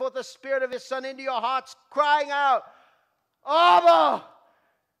has sent forth the Spirit of His Son into your hearts, crying out, Abba,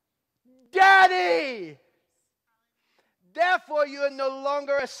 Daddy. Therefore you are no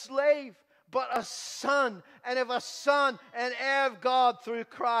longer a slave, but a son. And if a son, an heir of God through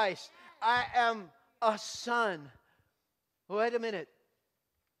Christ. I am a son. Wait a minute.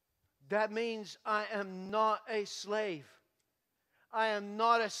 That means I am not a slave. I am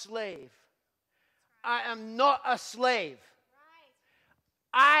not a slave. I am not a slave.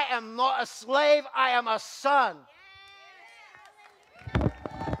 I am not a slave. I am a son.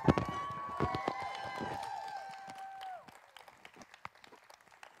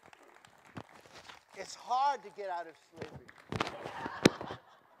 It's hard to get out of slavery.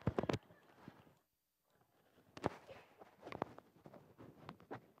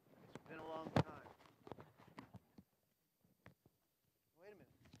 It's been a long time. Wait a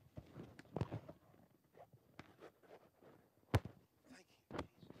minute. Thank you, Jesus.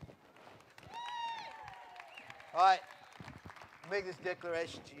 All right. I'll make this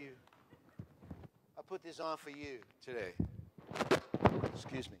declaration to you. I put this on for you today.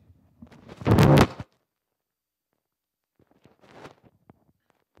 Excuse me.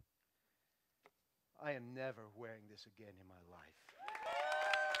 I am never wearing this again in my life.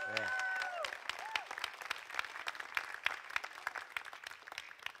 Yeah.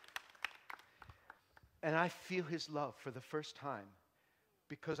 And I feel His love for the first time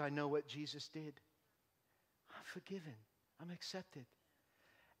because I know what Jesus did. I'm forgiven. I'm accepted.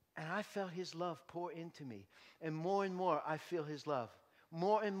 And I felt His love pour into me. And more I feel His love.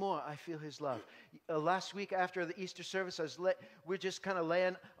 More and more, I feel His love. Last week after the Easter service, we're just kind of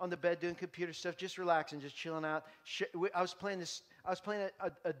laying on the bed doing computer stuff, just relaxing, just chilling out. I was playing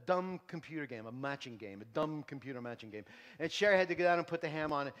a dumb computer game, a dumb computer matching game. And Sherry had to go down and put the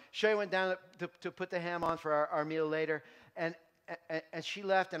ham on it. Sherry went down to put the ham on for our meal later, and she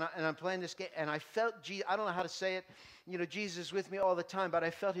left, and I'm playing this game, and I felt Jesus. I don't know how to say it. You know, Jesus is with me all the time, but I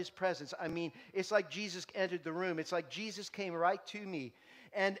felt His presence. I mean, it's like Jesus entered the room. It's like Jesus came right to me,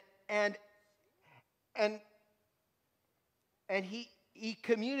 and He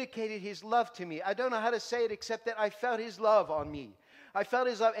communicated His love to me. I don't know how to say it except that I felt His love on me. I felt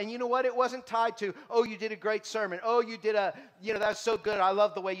His love, and you know what? It wasn't tied to, oh, you did a great sermon. Oh, you did that was so good. I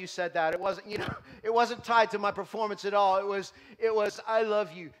love the way you said that. It wasn't, it wasn't tied to my performance at all. It was, I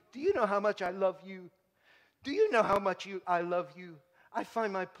love you. Do you know how much I love you? Do you know how much I love you? I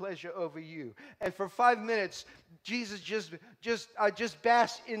find my pleasure over you. And for 5 minutes, Jesus I just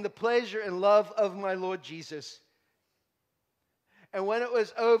basked in the pleasure and love of my Lord Jesus. And when it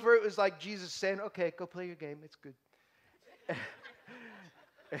was over, it was like Jesus saying, okay, go play your game. It's good.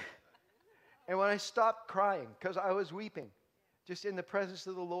 And when I stopped crying, because I was weeping, just in the presence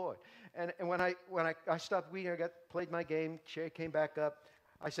of the Lord. And when I stopped weeping, played my game. Sherry came back up.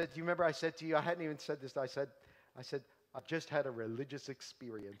 I said, do you remember I said to you, I hadn't even said this. I said, I've just had a religious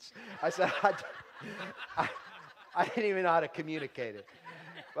experience. I said, I didn't even know how to communicate it.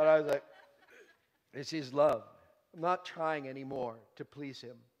 But I was like, it's His love. I'm not trying anymore to please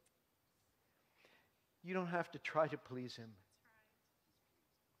Him. You don't have to try to please Him.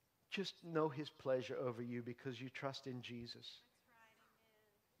 Just know His pleasure over you because you trust in Jesus.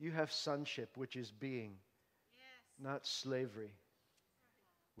 You have sonship, which is being, not slavery,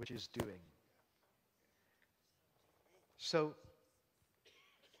 which is doing. So,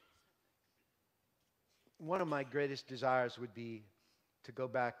 one of my greatest desires would be to go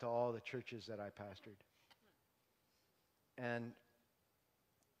back to all the churches that I pastored and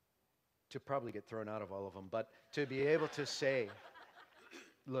to probably get thrown out of all of them, but to be able to say,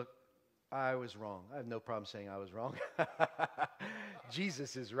 look, I was wrong. I have no problem saying I was wrong.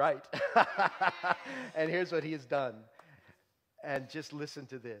 Jesus is right. And here's what He has done. And just listen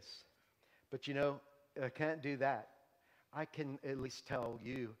to this. But I can't do that. I can at least tell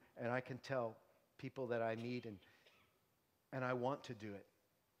you, and I can tell people that I meet, and I want to do it.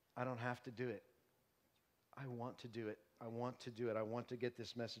 I don't have to do it. I want to do it. I want to do it. I want to get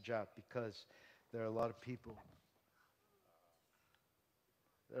this message out because there are a lot of people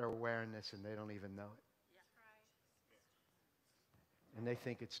that are wearing this and they don't even know it. And they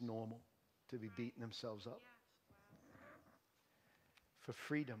think it's normal to be beating themselves up. For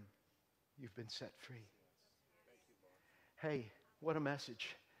freedom, you've been set free. Hey, what a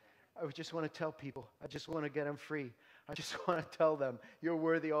message. I just want to tell people. I just want to get them free. I just want to tell them, you're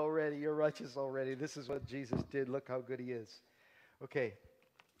worthy already. You're righteous already. This is what Jesus did. Look how good He is. Okay,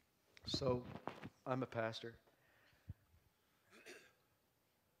 so I'm a pastor.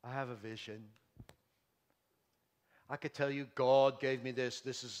 I have a vision. I could tell you, God gave me this.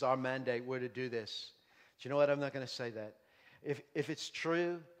 This is our mandate. We're to do this. Do you know what? I'm not going to say that. If it's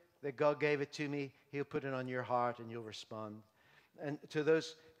true that God gave it to me, He'll put it on your heart and you'll respond. And to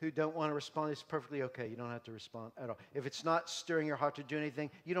those who don't want to respond, it's perfectly okay. You don't have to respond at all. If it's not stirring your heart to do anything,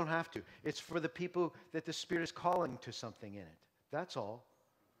 you don't have to. It's for the people that the Spirit is calling to something in it. That's all.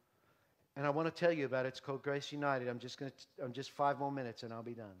 And I want to tell you about it. It's called Grace United. I'm just 5 more minutes and I'll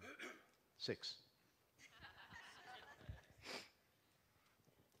be done. 6.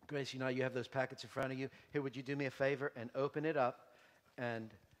 Grace United, you have those packets in front of you. Here, would you do me a favor and open it up? And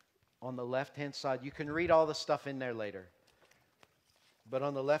on the left-hand side, you can read all the stuff in there later. But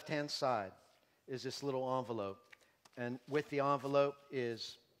on the left-hand side is this little envelope. And with the envelope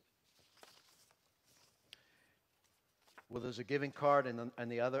is, well, there's a giving card,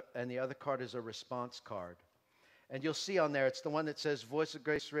 and the other card is a response card. And you'll see on there, it's the one that says Voice of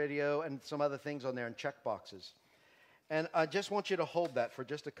Grace Radio and some other things on there and check boxes. And I just want you to hold that for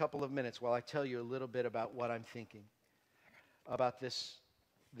just a couple of minutes while I tell you a little bit about what I'm thinking about this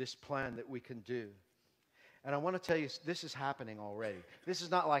plan that we can do. And I want to tell you, this is happening already. This is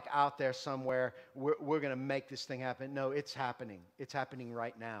not like out there somewhere, we're going to make this thing happen. No, it's happening. It's happening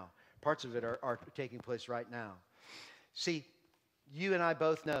right now. Parts of it are taking place right now. See, you and I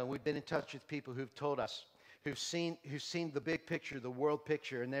both know, we've been in touch with people who've told us, who've seen the big picture, the world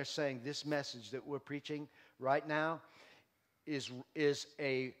picture, and they're saying this message that we're preaching right now is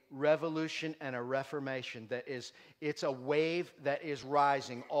a revolution and a reformation it's a wave that is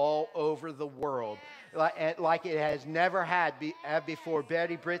rising all over the world like it has never had before.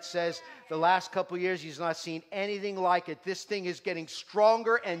 Betty Britt says the last couple of years he's not seen anything like it. This thing is getting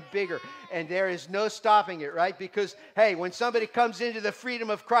stronger and bigger, and there is no stopping it, right? Because, hey, when somebody comes into the freedom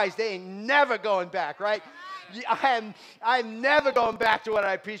of Christ, they ain't never going back, right? I'm never going back to what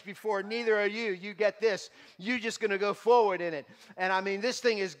I preached before. Neither are you. You get this. You're just going to go forward in it. And I mean, this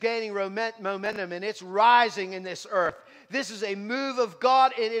thing is gaining momentum, and it's rising in this earth. This is a move of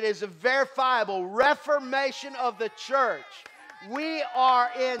God, and it is a verifiable reformation of the church. We are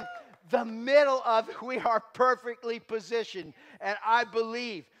in the middle of it. We are perfectly positioned. And I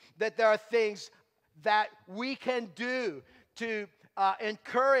believe that there are things that we can do to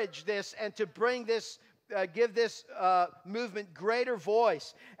encourage this and to bring this give this movement greater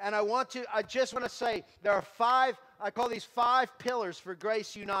voice. And I just want to say there are 5, I call these 5 pillars for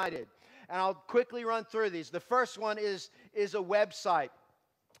Grace United. And I'll quickly run through these. The first one is a website.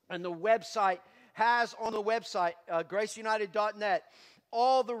 And the website has on the website, graceunited.net,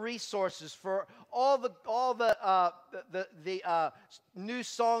 all the resources for all the new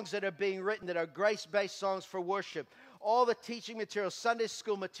songs that are being written that are grace-based songs for worship. All the teaching materials, Sunday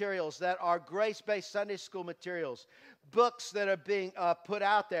school materials that are grace-based Sunday school materials, books that are being put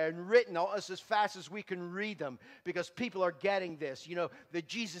out there and written as fast as we can read them because people are getting this. You know, the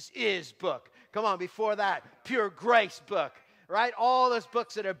Jesus Is book. Come on, before that, Pure Grace book, right? All those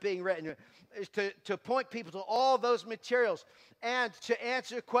books that are being written is to point people to all those materials and to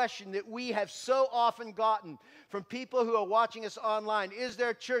answer a question that we have so often gotten from people who are watching us online. Is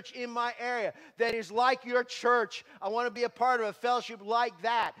there a church in my area that is like your church? I want to be a part of a fellowship like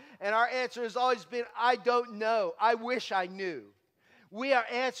that. And our answer has always been, I don't know. I wish I knew. We are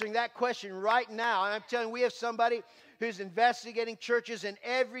answering that question right now. And I'm telling you, we have somebody who's investigating churches, and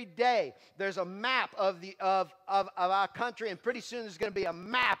every day there's a map of our country, and pretty soon there's going to be a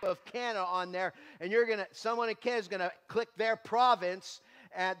map of Canada on there, and someone in Canada is going to click their province,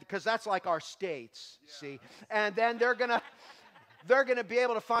 and because that's like our states, see, and then they're going to be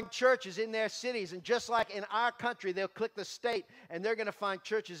able to find churches in their cities, and just like in our country, they'll click the state, and they're going to find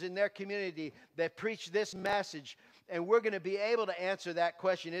churches in their community that preach this message. And we're going to be able to answer that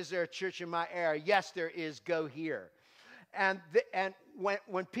question, is there a church in my area? Yes, there is. Go here. And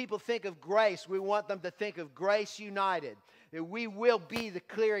when people think of grace, we want them to think of Grace United. That we will be the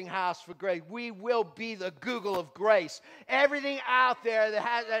clearinghouse for grace. We will be the Google of grace. Everything out there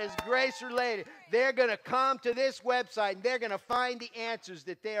that is grace related, they're going to come to this website and they're going to find the answers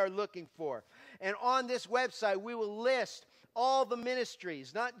that they are looking for. And on this website, we will list all the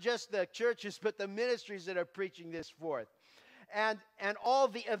ministries, not just the churches, but the ministries that are preaching this forth. And all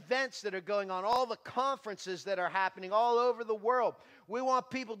the events that are going on, all the conferences that are happening all over the world. We want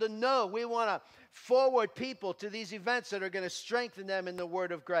people to know. We want to forward people to these events that are going to strengthen them in the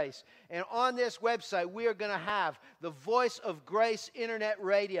Word of grace. And on this website, we are going to have the Voice of Grace Internet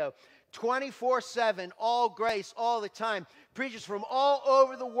Radio 24/7, all grace, all the time. Preachers from all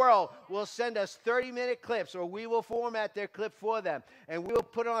over the world will send us 30-minute clips, or we will format their clip for them, and we will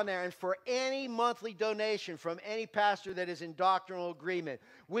put it on there. And for any monthly donation from any pastor that is in doctrinal agreement,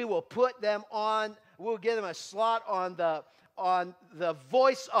 we will put them on, we'll give them a slot on the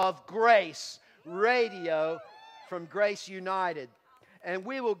Voice of Grace radio from Grace United. And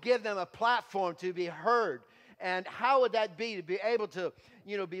we will give them a platform to be heard. And how would that be, to be able to,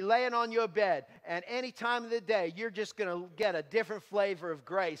 be laying on your bed, and any time of the day, you're just going to get a different flavor of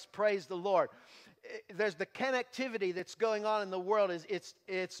grace. Praise the Lord. There's the connectivity that's going on in the world.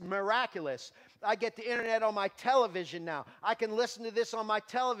 It's miraculous. I get the internet on my television now. I can listen to this on my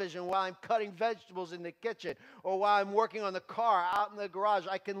television while I'm cutting vegetables in the kitchen, or while I'm working on the car out in the garage.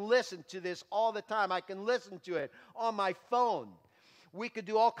 I can listen to this all the time. I can listen to it on my phone. We could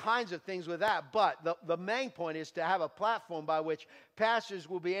do all kinds of things with that, but the main point is to have a platform by which pastors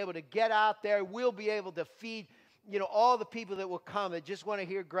will be able to get out there. We'll be able to feed, all the people that will come that just want to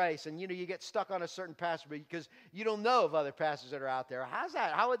hear grace. And, you get stuck on a certain pastor because you don't know of other pastors that are out there. How's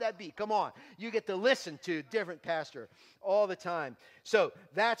that? How would that be? Come on. You get to listen to a different pastor all the time. So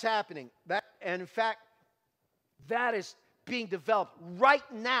that's happening. And in fact, that is being developed right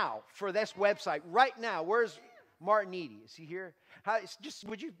now for this website. Right now. Where's Martin Eady? Is he here?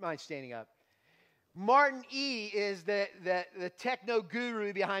 Would you mind standing up? Martin E. is the techno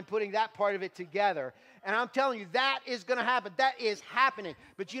guru behind putting that part of it together. And I'm telling you, that is going to happen. That is happening.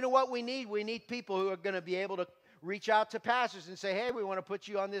 But you know what we need? We need people who are going to be able to reach out to pastors and say, hey, we want to put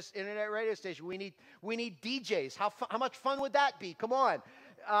you on this internet radio station. We need DJs. How much fun would that be? Come on.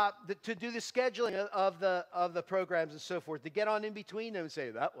 To do the scheduling of the programs and so forth, to get on in between them and say,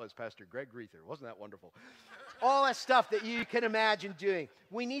 that was Pastor Greg Reether. Wasn't that wonderful? All that stuff that you can imagine doing.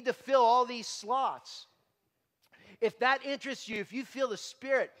 We need to fill all these slots. If that interests you, if you feel the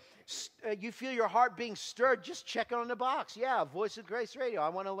Spirit, you feel your heart being stirred, just check it on the box. Yeah, Voice of Grace Radio. I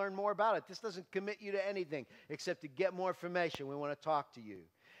want to learn more about it. This doesn't commit you to anything except to get more information. We want to talk to you.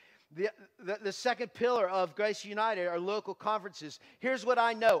 The second pillar of Grace United are local conferences. Here's what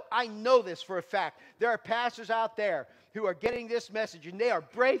I know. I know this for a fact. There are pastors out there who are getting this message, and they are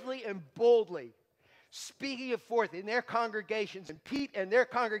bravely and boldly speaking it forth in their congregations, and Pete and their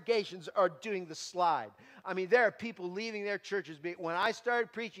congregations are doing the slide. I mean, there are people leaving their churches. When I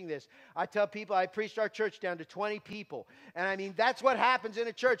started preaching this, I tell people I preached our church down to 20 people. And I mean, that's what happens in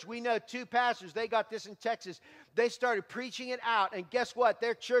a church. We know 2 pastors, they got this in Texas. They started preaching it out, and guess what?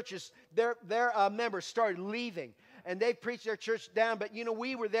 Their churches, their members started leaving. And they preached their church down, but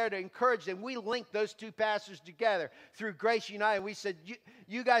we were there to encourage them. We linked those 2 pastors together through Grace United. We said,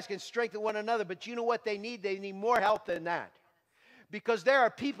 you guys can strengthen one another, but you know what they need? They need more help than that. Because there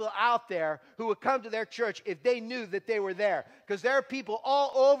are people out there who would come to their church if they knew that they were there. Because there are people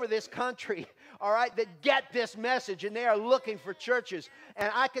all over this country, all right, that get this message, and they are looking for churches.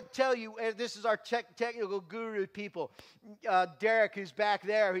 And I could tell you, this is our technical guru people, Derek, who's back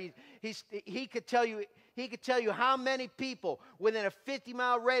there. He could tell you. He could tell you how many people within a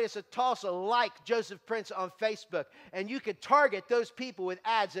 50-mile radius of Tulsa like Joseph Prince on Facebook. And you could target those people with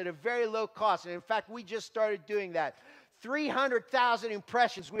ads at a very low cost. And in fact, we just started doing that. 300,000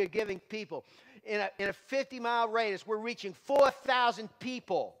 impressions we are giving people. In a 50-mile radius, we're reaching 4,000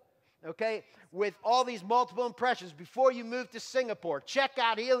 people, okay, with all these multiple impressions. Before you move to Singapore, check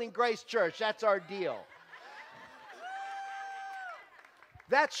out Healing Grace Church. That's our deal.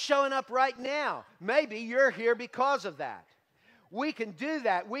 That's showing up right now. Maybe you're here because of that. We can do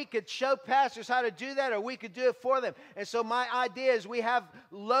that. We could show pastors how to do that, or we could do it for them. And so my idea is we have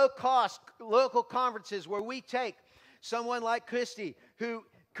low-cost local conferences where we take someone like Christy,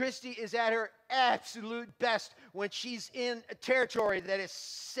 Christy is at her absolute best when she's in a territory that is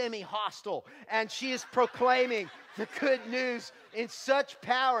semi-hostile, and she is proclaiming the good news in such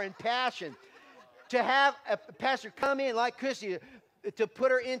power and passion. To have a pastor come in like Christy, to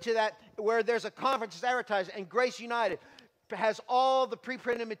put her into that, where there's a conference that's advertised, and Grace United has all the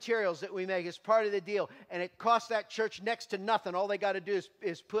pre-printed materials that we make as part of the deal, and it costs that church next to nothing. All they got to do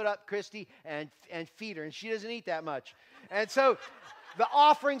is put up Christy and feed her, and she doesn't eat that much. And so the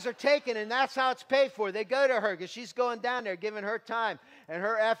offerings are taken, and that's how it's paid for. They go to her because she's going down there, giving her time and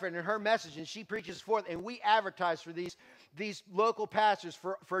her effort and her message, and she preaches forth, and we advertise for these local pastors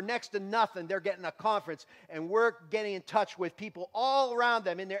for next to nothing. They're getting a conference, and we're getting in touch with people all around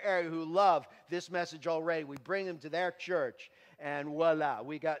them in their area who love this message already. We bring them to their church, and voila,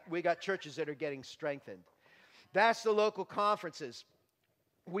 we got churches that are getting strengthened. That's the local conferences.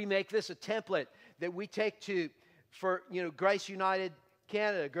 We make this a template that we take for Grace United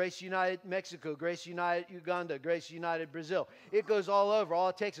Canada, Grace United Mexico, Grace United Uganda, Grace United Brazil. It goes all over. All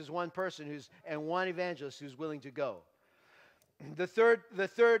it takes is one person and one evangelist who's willing to go. The third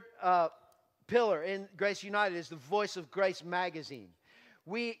pillar in Grace United is the Voice of Grace magazine.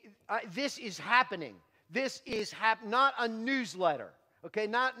 This is happening. This is not a newsletter, okay?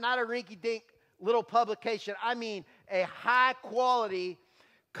 Not a rinky-dink little publication. I mean a high-quality,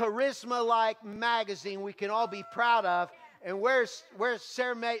 charisma-like magazine we can all be proud of. And where's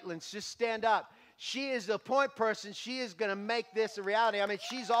Sarah Maitland? Just stand up. She is the point person. She is going to make this a reality. I mean,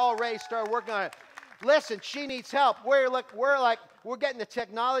 she's already started working on it. Listen, she needs help. We're getting the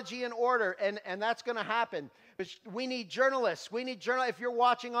technology in order, and that's going to happen. But we need journalists. If you're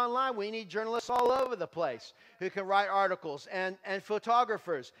watching online, we need journalists all over the place who can write articles, and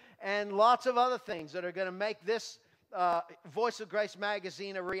photographers, and lots of other things that are going to make this Voice of Grace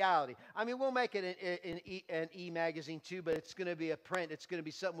magazine a reality. I mean, we'll make it an e-magazine too, but it's going to be a print. It's going to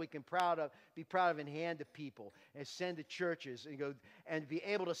be something we can be proud of and hand to people and send to churches and be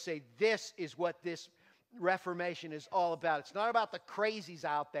able to say, this is what this Reformation is all about. It's not about the crazies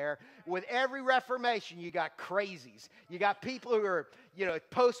out there. With every Reformation, you got crazies. You got people who are,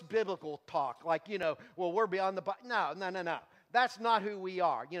 post-biblical talk, like, well, we're beyond the Bible. No. That's not who we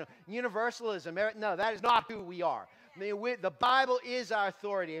are. Universalism, no, that is not who we are. I mean, the Bible is our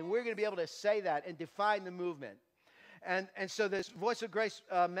authority, and we're going to be able to say that and define the movement. And so this Voice of Grace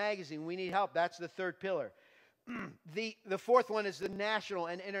magazine, we need help. That's the third pillar. The fourth one is the national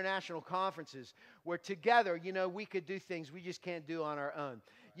and international conferences, where together, we could do things we just can't do on our own.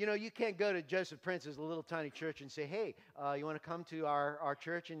 You can't go to Joseph Prince's little tiny church and say, hey, you want to come to our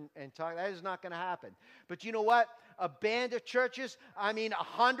church and talk? That is not going to happen. But you know what? A band of churches,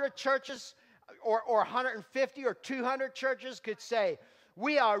 100 churches or 150 or 200 churches could say,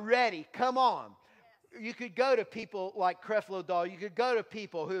 we are ready, come on. You could go to people like Creflo Dollar. You could go to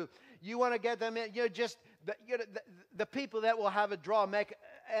people who you want to get them in, the people that will have a draw,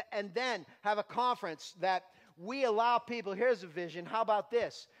 and then have a conference that we allow people. Here's a vision. How about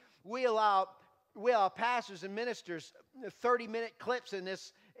this? We allow pastors and ministers 30-minute clips in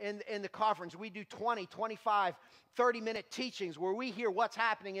the conference. We do 20, 25, 30-minute teachings where we hear what's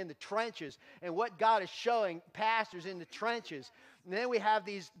happening in the trenches and what God is showing pastors in the trenches. And then we have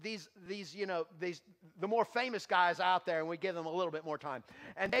these the more famous guys out there, and we give them a little bit more time,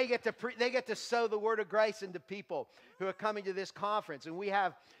 and they get to sow the word of grace into people who are coming to this conference. And we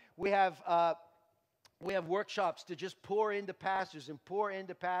have workshops to just pour into pastors and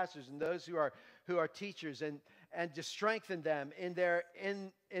those who are teachers, and to strengthen them in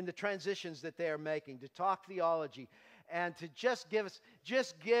the transitions that they are making, to talk theology, and to just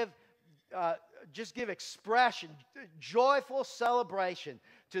give expression, joyful celebration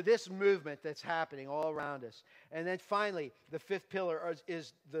to this movement that's happening all around us. And then finally, the fifth pillar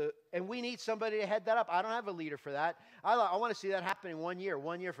and we need somebody to head that up. I don't have a leader for that. I want to see that happen in 1 year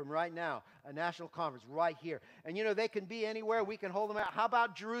from right now, a national conference right here. And they can be anywhere. We can hold them out. How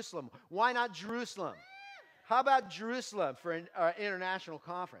about Jerusalem? Why not Jerusalem? How about Jerusalem for an international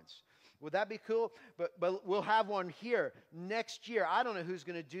conference? Would that be cool? But we'll have one here next year. I don't know who's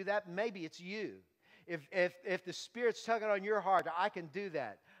going to do that. Maybe it's you. If the Spirit's tugging on your heart, I can do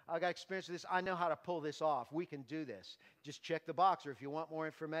that. I got experience with this. I know how to pull this off. We can do this. Just check the box, or if you want more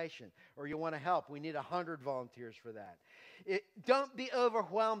information, or you want to help, we need 100 volunteers for that. Don't be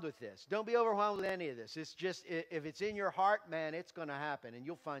overwhelmed with this. Don't be overwhelmed with any of this. It's just, if it's in your heart, man, it's going to happen, and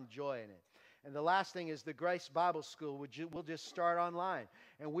you'll find joy in it. And the last thing is the Grace Bible School. We'll just start online.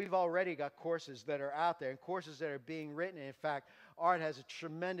 And we've already got courses that are out there and courses that are being written. And in fact, Art has a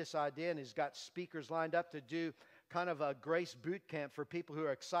tremendous idea, and he's got speakers lined up to do kind of a Grace boot camp for people who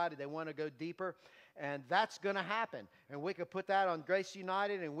are excited. They want to go deeper. And that's going to happen. And we could put that on Grace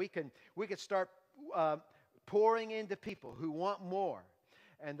United, and we could start pouring into people who want more.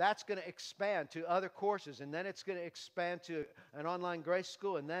 And that's going to expand to other courses, and then it's going to expand to an online grace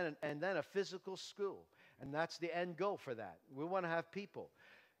school, and then a physical school. And that's the end goal for that. We want to have people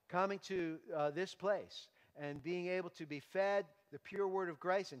coming to this place and being able to be fed the pure word of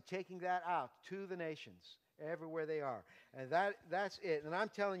grace and taking that out to the nations everywhere they are. And that's it. And I'm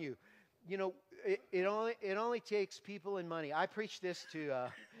telling you, it only takes people and money. I preached this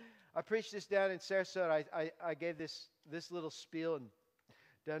down in Sarasota. I gave this little spiel and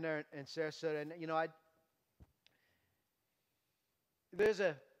down there in Sarasota, and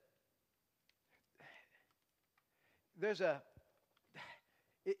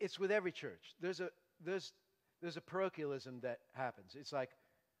it's with every church. There's a parochialism that happens. It's like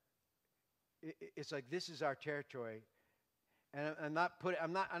this is our territory, and I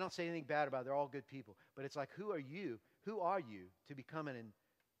don't say anything bad about it. They're all good people, but it's like, who are you Who are you to be coming and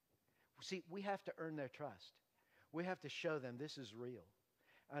see, we have to earn their trust. We have to show them this is real.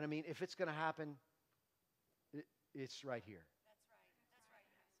 And I mean, if it's going to happen, it's right here.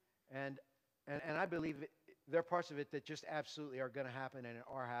 And I believe there are parts of it that just absolutely are going to happen and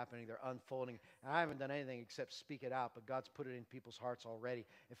are happening. They're unfolding. And I haven't done anything except speak it out, but God's put it in people's hearts already.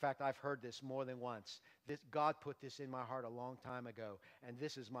 In fact, I've heard this more than once. God put this in my heart a long time ago, and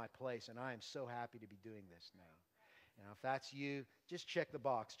this is my place, and I am so happy to be doing this now. Now, if that's you, just check the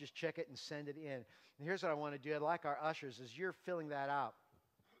box. Just check it and send it in. And here's what I want to do. I'd like our ushers, as you're filling that out,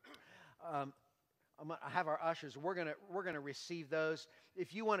 I have our ushers. We're gonna receive those.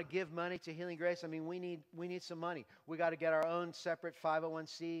 If you want to give money to Healing Grace, I mean, we need some money. We got to get our own separate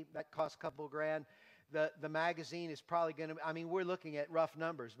 501c. That costs a couple grand. The magazine is probably going to. I mean, we're looking at rough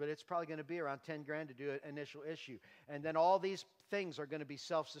numbers, but it's probably going to be around 10 grand to do an initial issue. And then all these things are going to be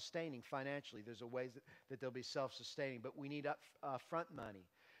self-sustaining financially. There's a ways that they'll be self-sustaining, but we need front money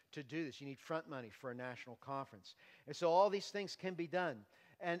to do this. You need front money for a national conference, and so all these things can be done.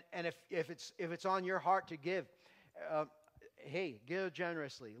 And if it's on your heart to give, hey, give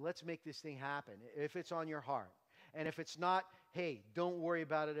generously. Let's make this thing happen. If it's on your heart, and if it's not, hey, don't worry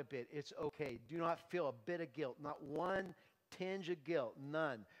about it a bit. It's okay. Do not feel a bit of guilt, not one tinge of guilt,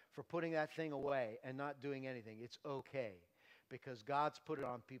 none, for putting that thing away and not doing anything. It's okay, because God's put it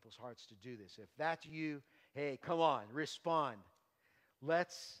on people's hearts to do this. If that's you, hey, come on, respond.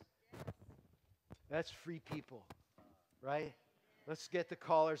 Let's free people, right? Let's get the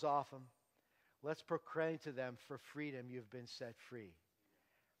collars off them. Let's proclaim to them, for freedom you've been set free.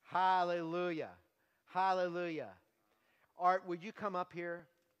 Hallelujah. Hallelujah. Art, would you come up here?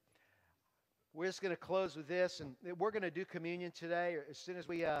 We're just going to close with this, and we're going to do communion today. As soon as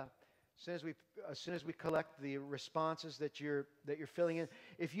we collect the responses that you're filling in.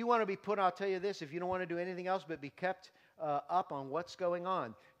 If you want to be put, I'll tell you this: if you don't want to do anything else but be kept up on what's going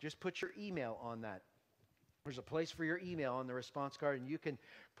on, just put your email on that. There's a place for your email on the response card, and you can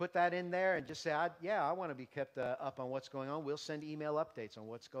put that in there and just say, I want to be kept up on what's going on. We'll send email updates on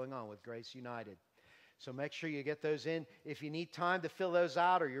what's going on with Grace United. So make sure you get those in. If you need time to fill those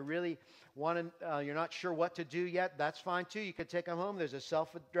out, or you really you're not sure what to do yet, that's fine too. You can take them home. There's a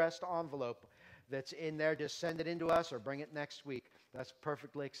self-addressed envelope that's in there. Just send it in to us or bring it next week. That's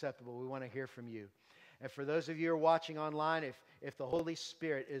perfectly acceptable. We want to hear from you. And for those of you who are watching online, if the Holy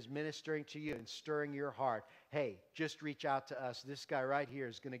Spirit is ministering to you and stirring your heart, hey, just reach out to us. This guy right here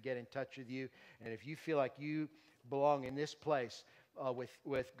is going to get in touch with you. And if you feel like you belong in this place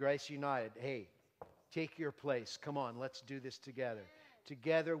with Grace United, hey, take your place. Come on, let's do this together.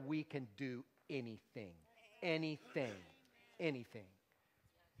 Together we can do anything. Anything. Anything.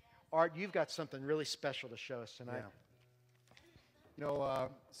 Art, you've got something really special to show us tonight. Yeah. You know,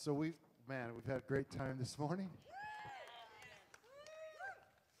 so we've had a great time this morning.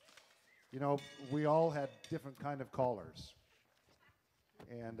 You know, we all had different kind of collars.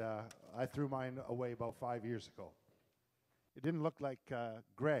 And I threw mine away about 5 years ago. It didn't look like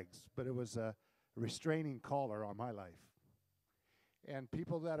Greg's, but it was a restraining collar on my life. And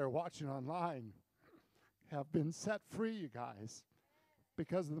people that are watching online have been set free, you guys,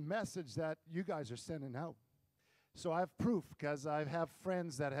 because of the message that you guys are sending out. So I have proof, because I have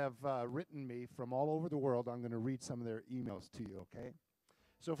friends that have written me from all over the world. I'm going to read some of their emails to you, okay?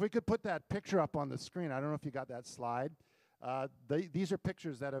 So if we could put that picture up on the screen. I don't know if you got that slide. These are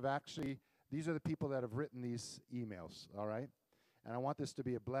pictures that have actually, these are the people that have written these emails, all right? And I want this to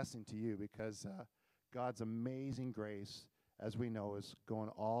be a blessing to you, because God's amazing grace, as we know, is going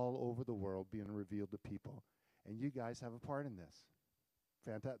all over the world being revealed to people. And you guys have a part in this.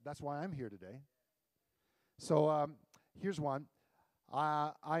 Fantastic. That's why I'm here today. So here's one.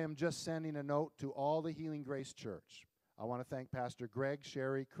 I am just sending a note to all the Healing Grace Church. I want to thank Pastor Greg,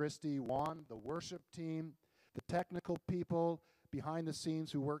 Sherry, Christy, Juan, the worship team, the technical people behind the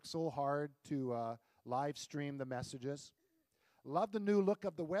scenes who work so hard to live stream the messages. Love the new look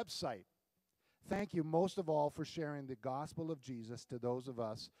of the website. Thank you most of all for sharing the gospel of Jesus to those of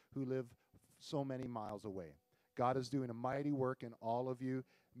us who live so many miles away. God is doing a mighty work in all of you.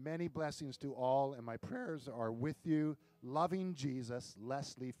 Many blessings to all, and my prayers are with you. Loving Jesus,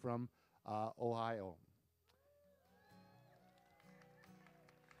 Leslie from Ohio.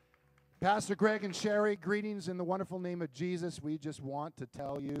 Pastor Greg and Sherry, greetings in the wonderful name of Jesus. We just want to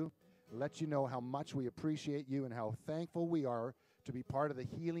tell you, let you know how much we appreciate you and how thankful we are to be part of the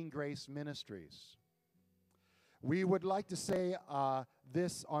Healing Grace Ministries. We would like to say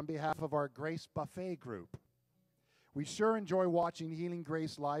this on behalf of our Grace Buffet group. We sure enjoy watching Healing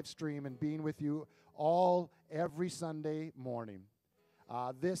Grace live stream and being with you all every Sunday morning.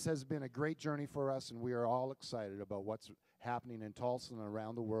 This has been a great journey for us, and we are all excited about what's happening in Tulsa and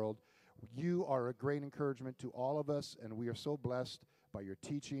around the world. You are a great encouragement to all of us, and we are so blessed by your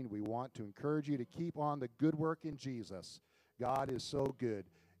teaching. We want to encourage you to keep on the good work in Jesus. God is so good.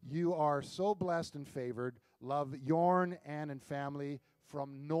 You are so blessed and favored. Love Jorn, Ann, and family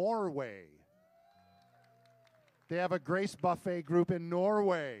from Norway. They have a Grace Buffet group in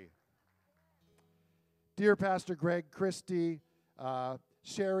Norway. Dear Pastor Greg, Christy,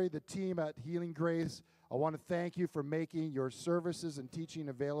 Sherry, the team at Healing Grace, I want to thank you for making your services and teaching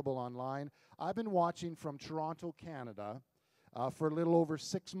available online. I've been watching from Toronto, Canada, for a little over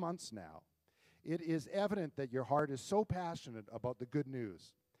 6 months now. It is evident that your heart is so passionate about the good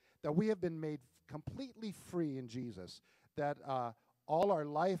news, that we have been made completely free in Jesus, that all our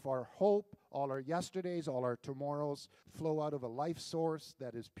life, our hope, all our yesterdays, all our tomorrows flow out of a life source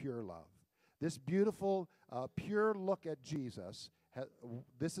that is pure love. This beautiful, pure look at Jesus,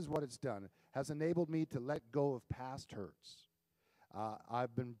 this is what it's done, has enabled me to let go of past hurts.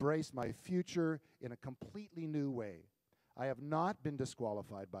 I've embraced my future in a completely new way. I have not been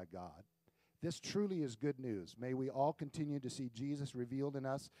disqualified by God. This truly is good news. May we all continue to see Jesus revealed in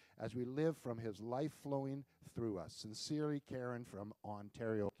us as we live from his life flowing through us. Sincerely, Karen from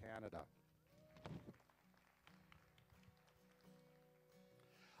Ontario, Canada.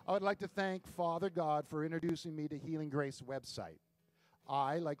 I would like to thank Father God for introducing me to Healing Grace website.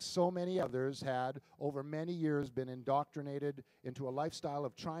 I, like so many others, had over many years been indoctrinated into a lifestyle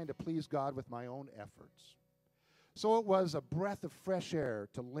of trying to please God with my own efforts. So it was a breath of fresh air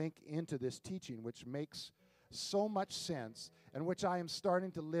to link into this teaching, which makes so much sense and which I am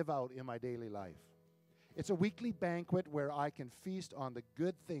starting to live out in my daily life. It's a weekly banquet where I can feast on the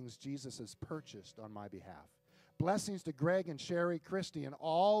good things Jesus has purchased on my behalf. Blessings to Greg and Sherry, Christy, and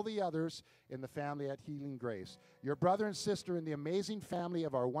all the others in the family at Healing Grace. Your brother and sister in the amazing family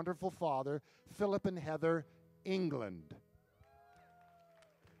of our wonderful father, Philip and Heather, England.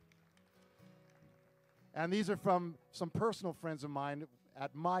 And these are from some personal friends of mine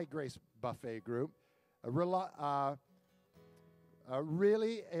at my Grace Buffet group. Really,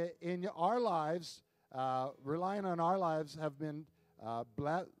 in our lives, relying on our lives have been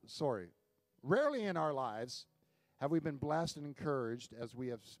rarely in our lives have we been blessed and encouraged as we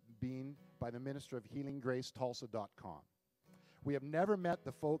have been by the minister of HealingGraceTulsa.com. We have never met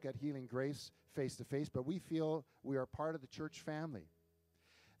the folk at Healing Grace face to face, but we feel we are part of the church family.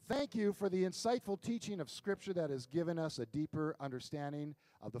 Thank you for the insightful teaching of Scripture that has given us a deeper understanding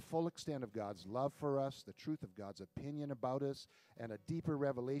of the full extent of God's love for us, the truth of God's opinion about us, and a deeper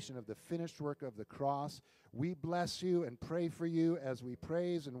revelation of the finished work of the cross. We bless you and pray for you as we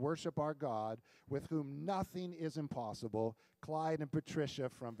praise and worship our God, with whom nothing is impossible. Clyde and Patricia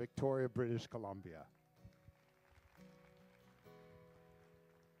from Victoria, British Columbia.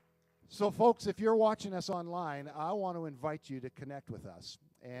 So, folks, if you're watching us online, I want to invite you to connect with us.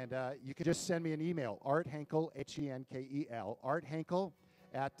 And you can just send me an email, Art Henkel, Henkel, Art Henkel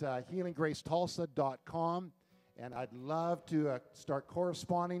at HealingGraceTulsa.com. And I'd love to start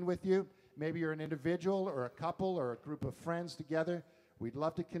corresponding with you. Maybe you're an individual or a couple or a group of friends together. We'd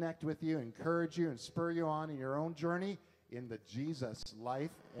love to connect with you, encourage you, and spur you on in your own journey in the Jesus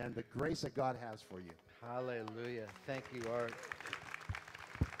life and the grace that God has for you. Hallelujah. Thank you, Art.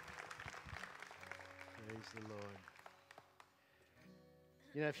 Praise the Lord.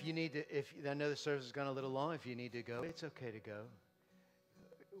 You know, if you need to, I know the service has gone a little long. If you need to go, it's okay to go.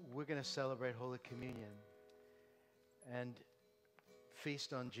 We're going to celebrate Holy Communion and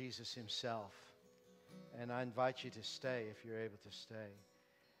feast on Jesus himself. And I invite you to stay if you're able to stay.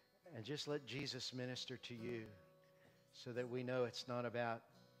 And just let Jesus minister to you so that we know it's not about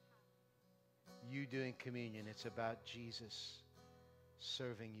you doing communion. It's about Jesus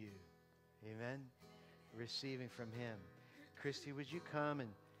serving you. Amen? Receiving from him. Christy, would you come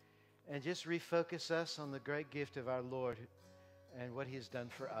and just refocus us on the great gift of our Lord and what he has done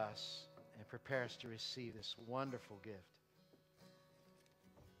for us and prepare us to receive this wonderful gift.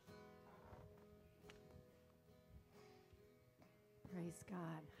 Praise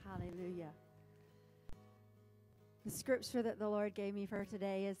God. Hallelujah. The scripture that the Lord gave me for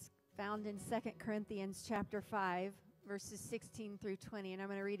today is found in 2 Corinthians chapter 5, verses 16 through 20, and I'm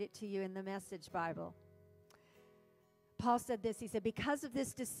going to read it to you in the Message Bible. Paul said this, he said, because of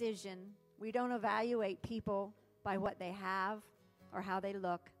this decision, we don't evaluate people by what they have or how they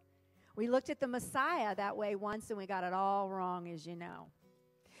look. We looked at the Messiah that way once and we got it all wrong, as you know.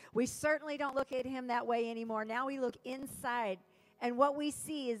 We certainly don't look at him that way anymore. Now we look inside, and what we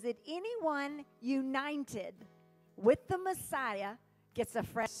see is that anyone united with the Messiah gets a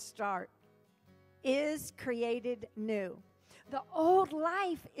fresh start, is created new. The old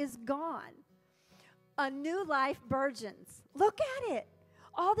life is gone. A new life burgeons. Look at it.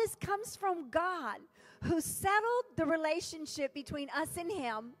 All this comes from God, who settled the relationship between us and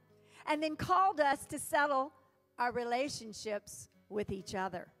him, and then called us to settle our relationships with each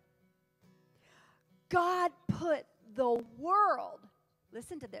other. God put the world,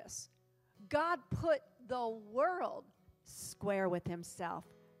 listen to this, God put the world square with himself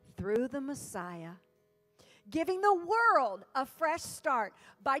through the Messiah, giving the world a fresh start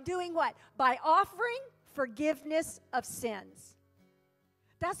by doing what? By offering forgiveness of sins.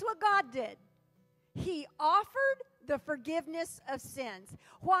 That's what God did. He offered the forgiveness of sins.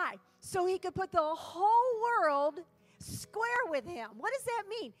 Why? So he could put the whole world square with him. What does that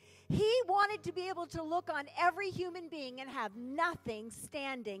mean? He wanted to be able to look on every human being and have nothing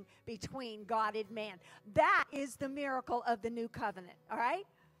standing between God and man. That is the miracle of the new covenant, all right?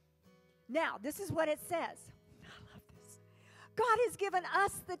 Now, this is what it says. I love this. God has given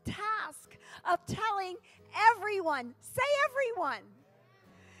us the task of telling everyone, say everyone.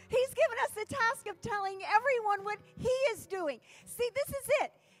 He's given us the task of telling everyone what he is doing. See, this is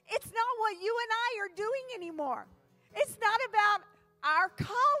it. It's not what you and I are doing anymore. It's not about our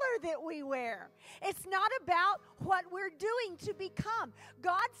collar that we wear. It's not about what we're doing to become.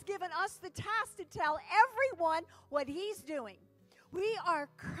 God's given us the task to tell everyone what he's doing. We are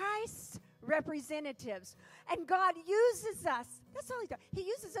Christ's representatives. And God uses us. That's all he does. He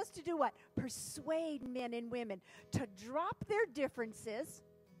uses us to do what? Persuade men and women to drop their differences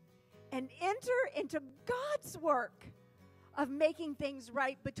and enter into God's work of making things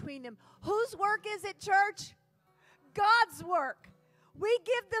right between them. Whose work is it, church? God's work. We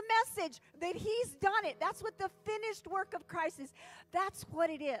give the message that he's done it. That's what the finished work of Christ is. That's what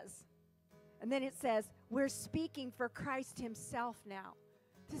it is. And then it says, we're speaking for Christ himself now.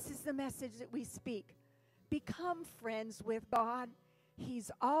 This is the message that we speak. Become friends with God. He's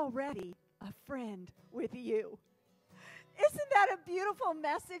already a friend with you. Isn't that a beautiful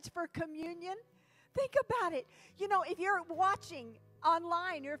message for communion? Think about it. You know, if you're watching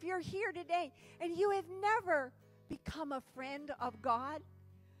online or if you're here today and you have never become a friend of God,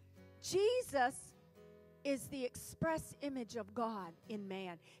 Jesus is the express image of God in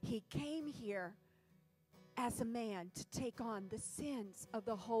man. He came here as a man to take on the sins of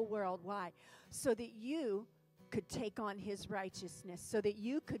the whole world. Why? So that you could take on his righteousness, so that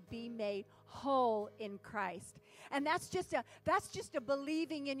you could be made whole in Christ. And that's just a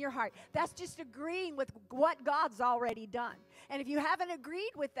believing in your heart. That's just agreeing with what God's already done. And if you haven't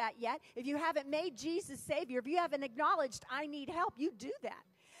agreed with that yet, if you haven't made Jesus Savior, if you haven't acknowledged I need help, you do that.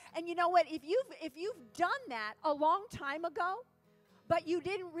 And you know what? If you've done that a long time ago, but you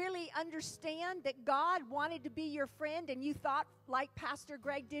didn't really understand that God wanted to be your friend and you thought, like Pastor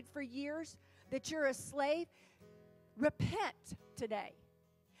Greg did for years, that you're a slave, repent today.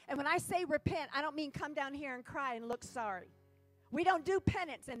 And when I say repent, I don't mean come down here and cry and look sorry. We don't do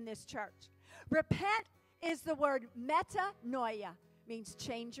penance in this church. Repent is the word metanoia, means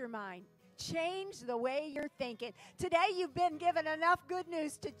change your mind. Change the way you're thinking. Today you've been given enough good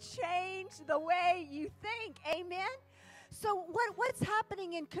news to change the way you think. Amen? So what's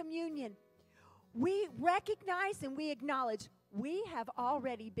happening in communion? We recognize and we acknowledge we have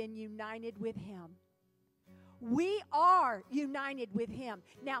already been united with him. We are united with him.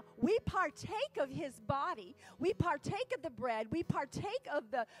 Now, we partake of his body. We partake of the bread. We partake of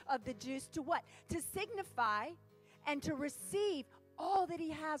the juice to what? To signify and to receive all that he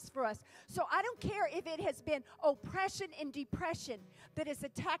has for us. So I don't care if it has been oppression and depression that has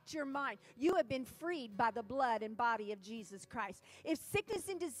attacked your mind. You have been freed by the blood and body of Jesus Christ. If sickness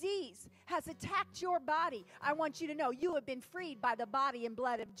and disease has attacked your body, I want you to know you have been freed by the body and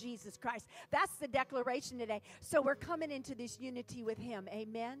blood of Jesus Christ. That's the declaration today. So we're coming into this unity with him.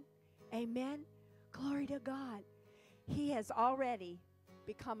 Amen? Amen? Glory to God. He has already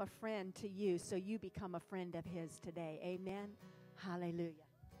become a friend to you, so you become a friend of his today. Amen? Hallelujah.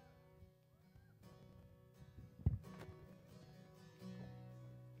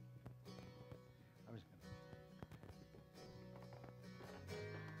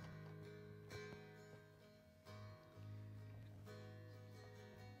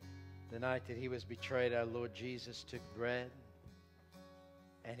 The night that he was betrayed, our Lord Jesus took bread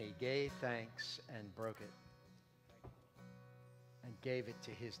and he gave thanks and broke it and gave it to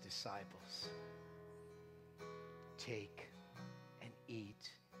his disciples. Take and eat.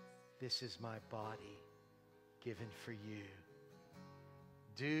 This is my body given for you.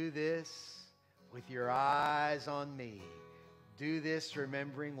 Do this with your eyes on me. Do this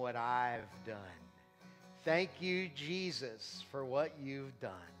remembering what I've done. Thank you, Jesus, for what you've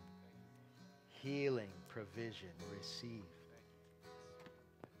done. Healing, provision, receive.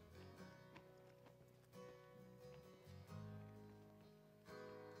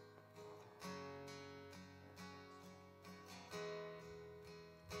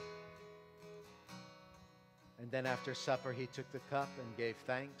 And then after supper, he took the cup and gave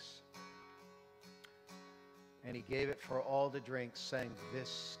thanks. And he gave it for all to drink, saying,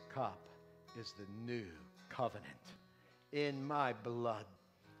 "This cup is the new covenant in my blood,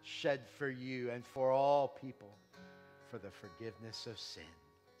 shed for you and for all people for the forgiveness of sins.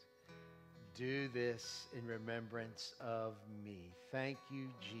 Do this in remembrance of me." Thank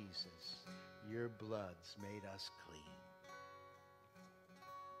you, Jesus. Your blood's made us clean.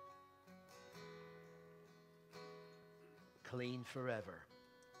 Clean forever.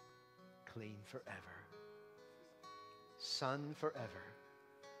 Clean forever. Son forever.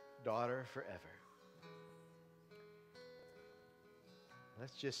 Daughter forever.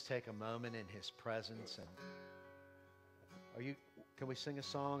 Let's just take a moment in his presence. And can we sing a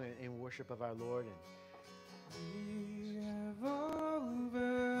song in worship of our Lord? We have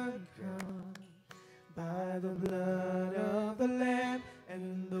overcome by the blood of the Lamb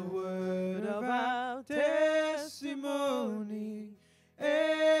and the word of our testimony.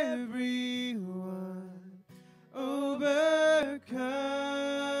 Everyone overcome.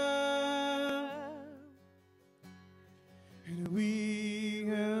 And we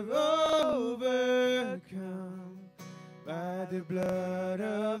have overcome by the blood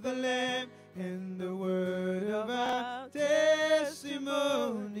of the Lamb and the word of our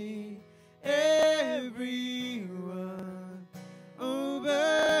testimony. Everyone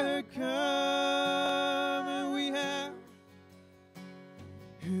overcome.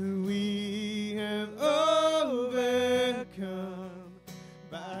 And we have overcome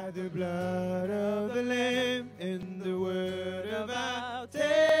by the blood of the Lamb and the word of our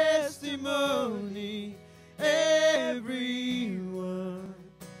testimony. Everyone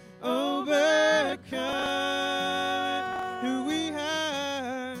overcome.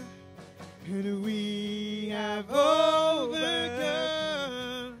 And we have overcome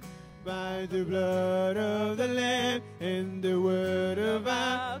by the blood of the Lamb and the word of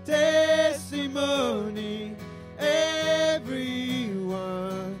our testimony. Everyone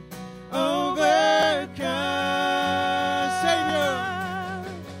overcome.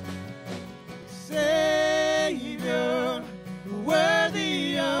 Savior,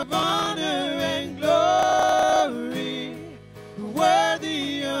 worthy of honor and glory,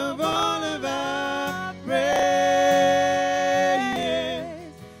 worthy of all of our praise.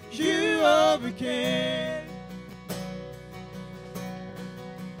 You overcame.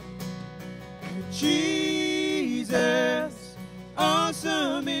 Jesus,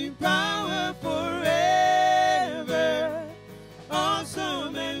 awesome in power forever.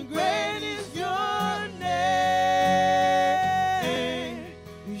 Awesome and great is your name.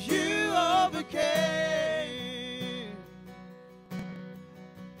 You overcame.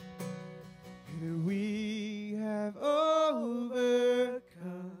 And we have overcome.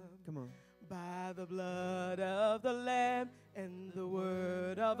 Come on. By the blood of the Lamb and the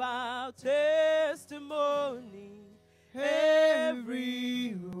word of our testimony.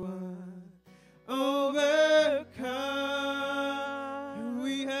 Everyone overcome.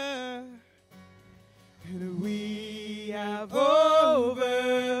 And we have overcome.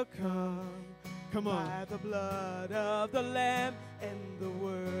 Come on. By the blood of the Lamb and the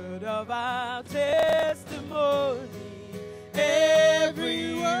word of our testimony.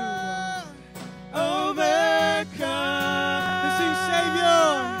 Everyone overcome. Let's sing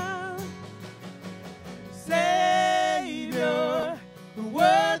Savior,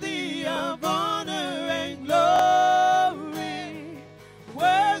 worthy of honor and glory,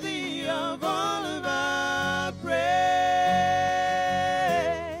 worthy of all of our praise.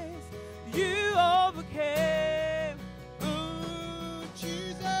 You overcame. Oh,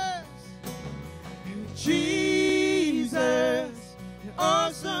 Jesus,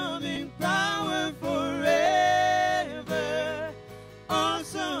 awesome in power forever.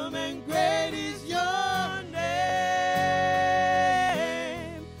 Awesome and great is your name.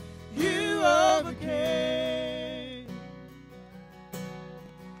 You overcame.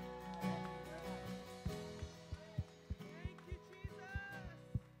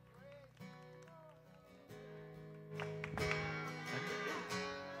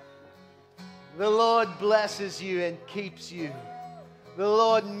 The Lord blesses you and keeps you. The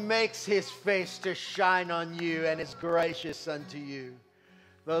Lord makes his face to shine on you and is gracious unto you.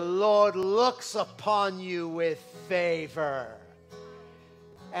 The Lord looks upon you with favor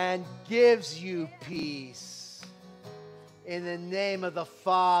and gives you peace. In the name of the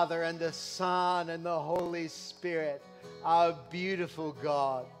Father and the Son and the Holy Spirit, our beautiful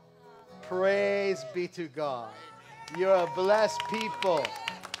God. Praise be to God. You're a blessed people.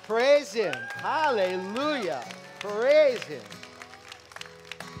 Praise him. Hallelujah. Praise him.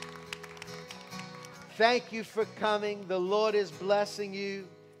 Thank you for coming. The Lord is blessing you.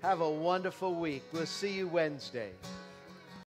 Have a wonderful week. We'll see you Wednesday.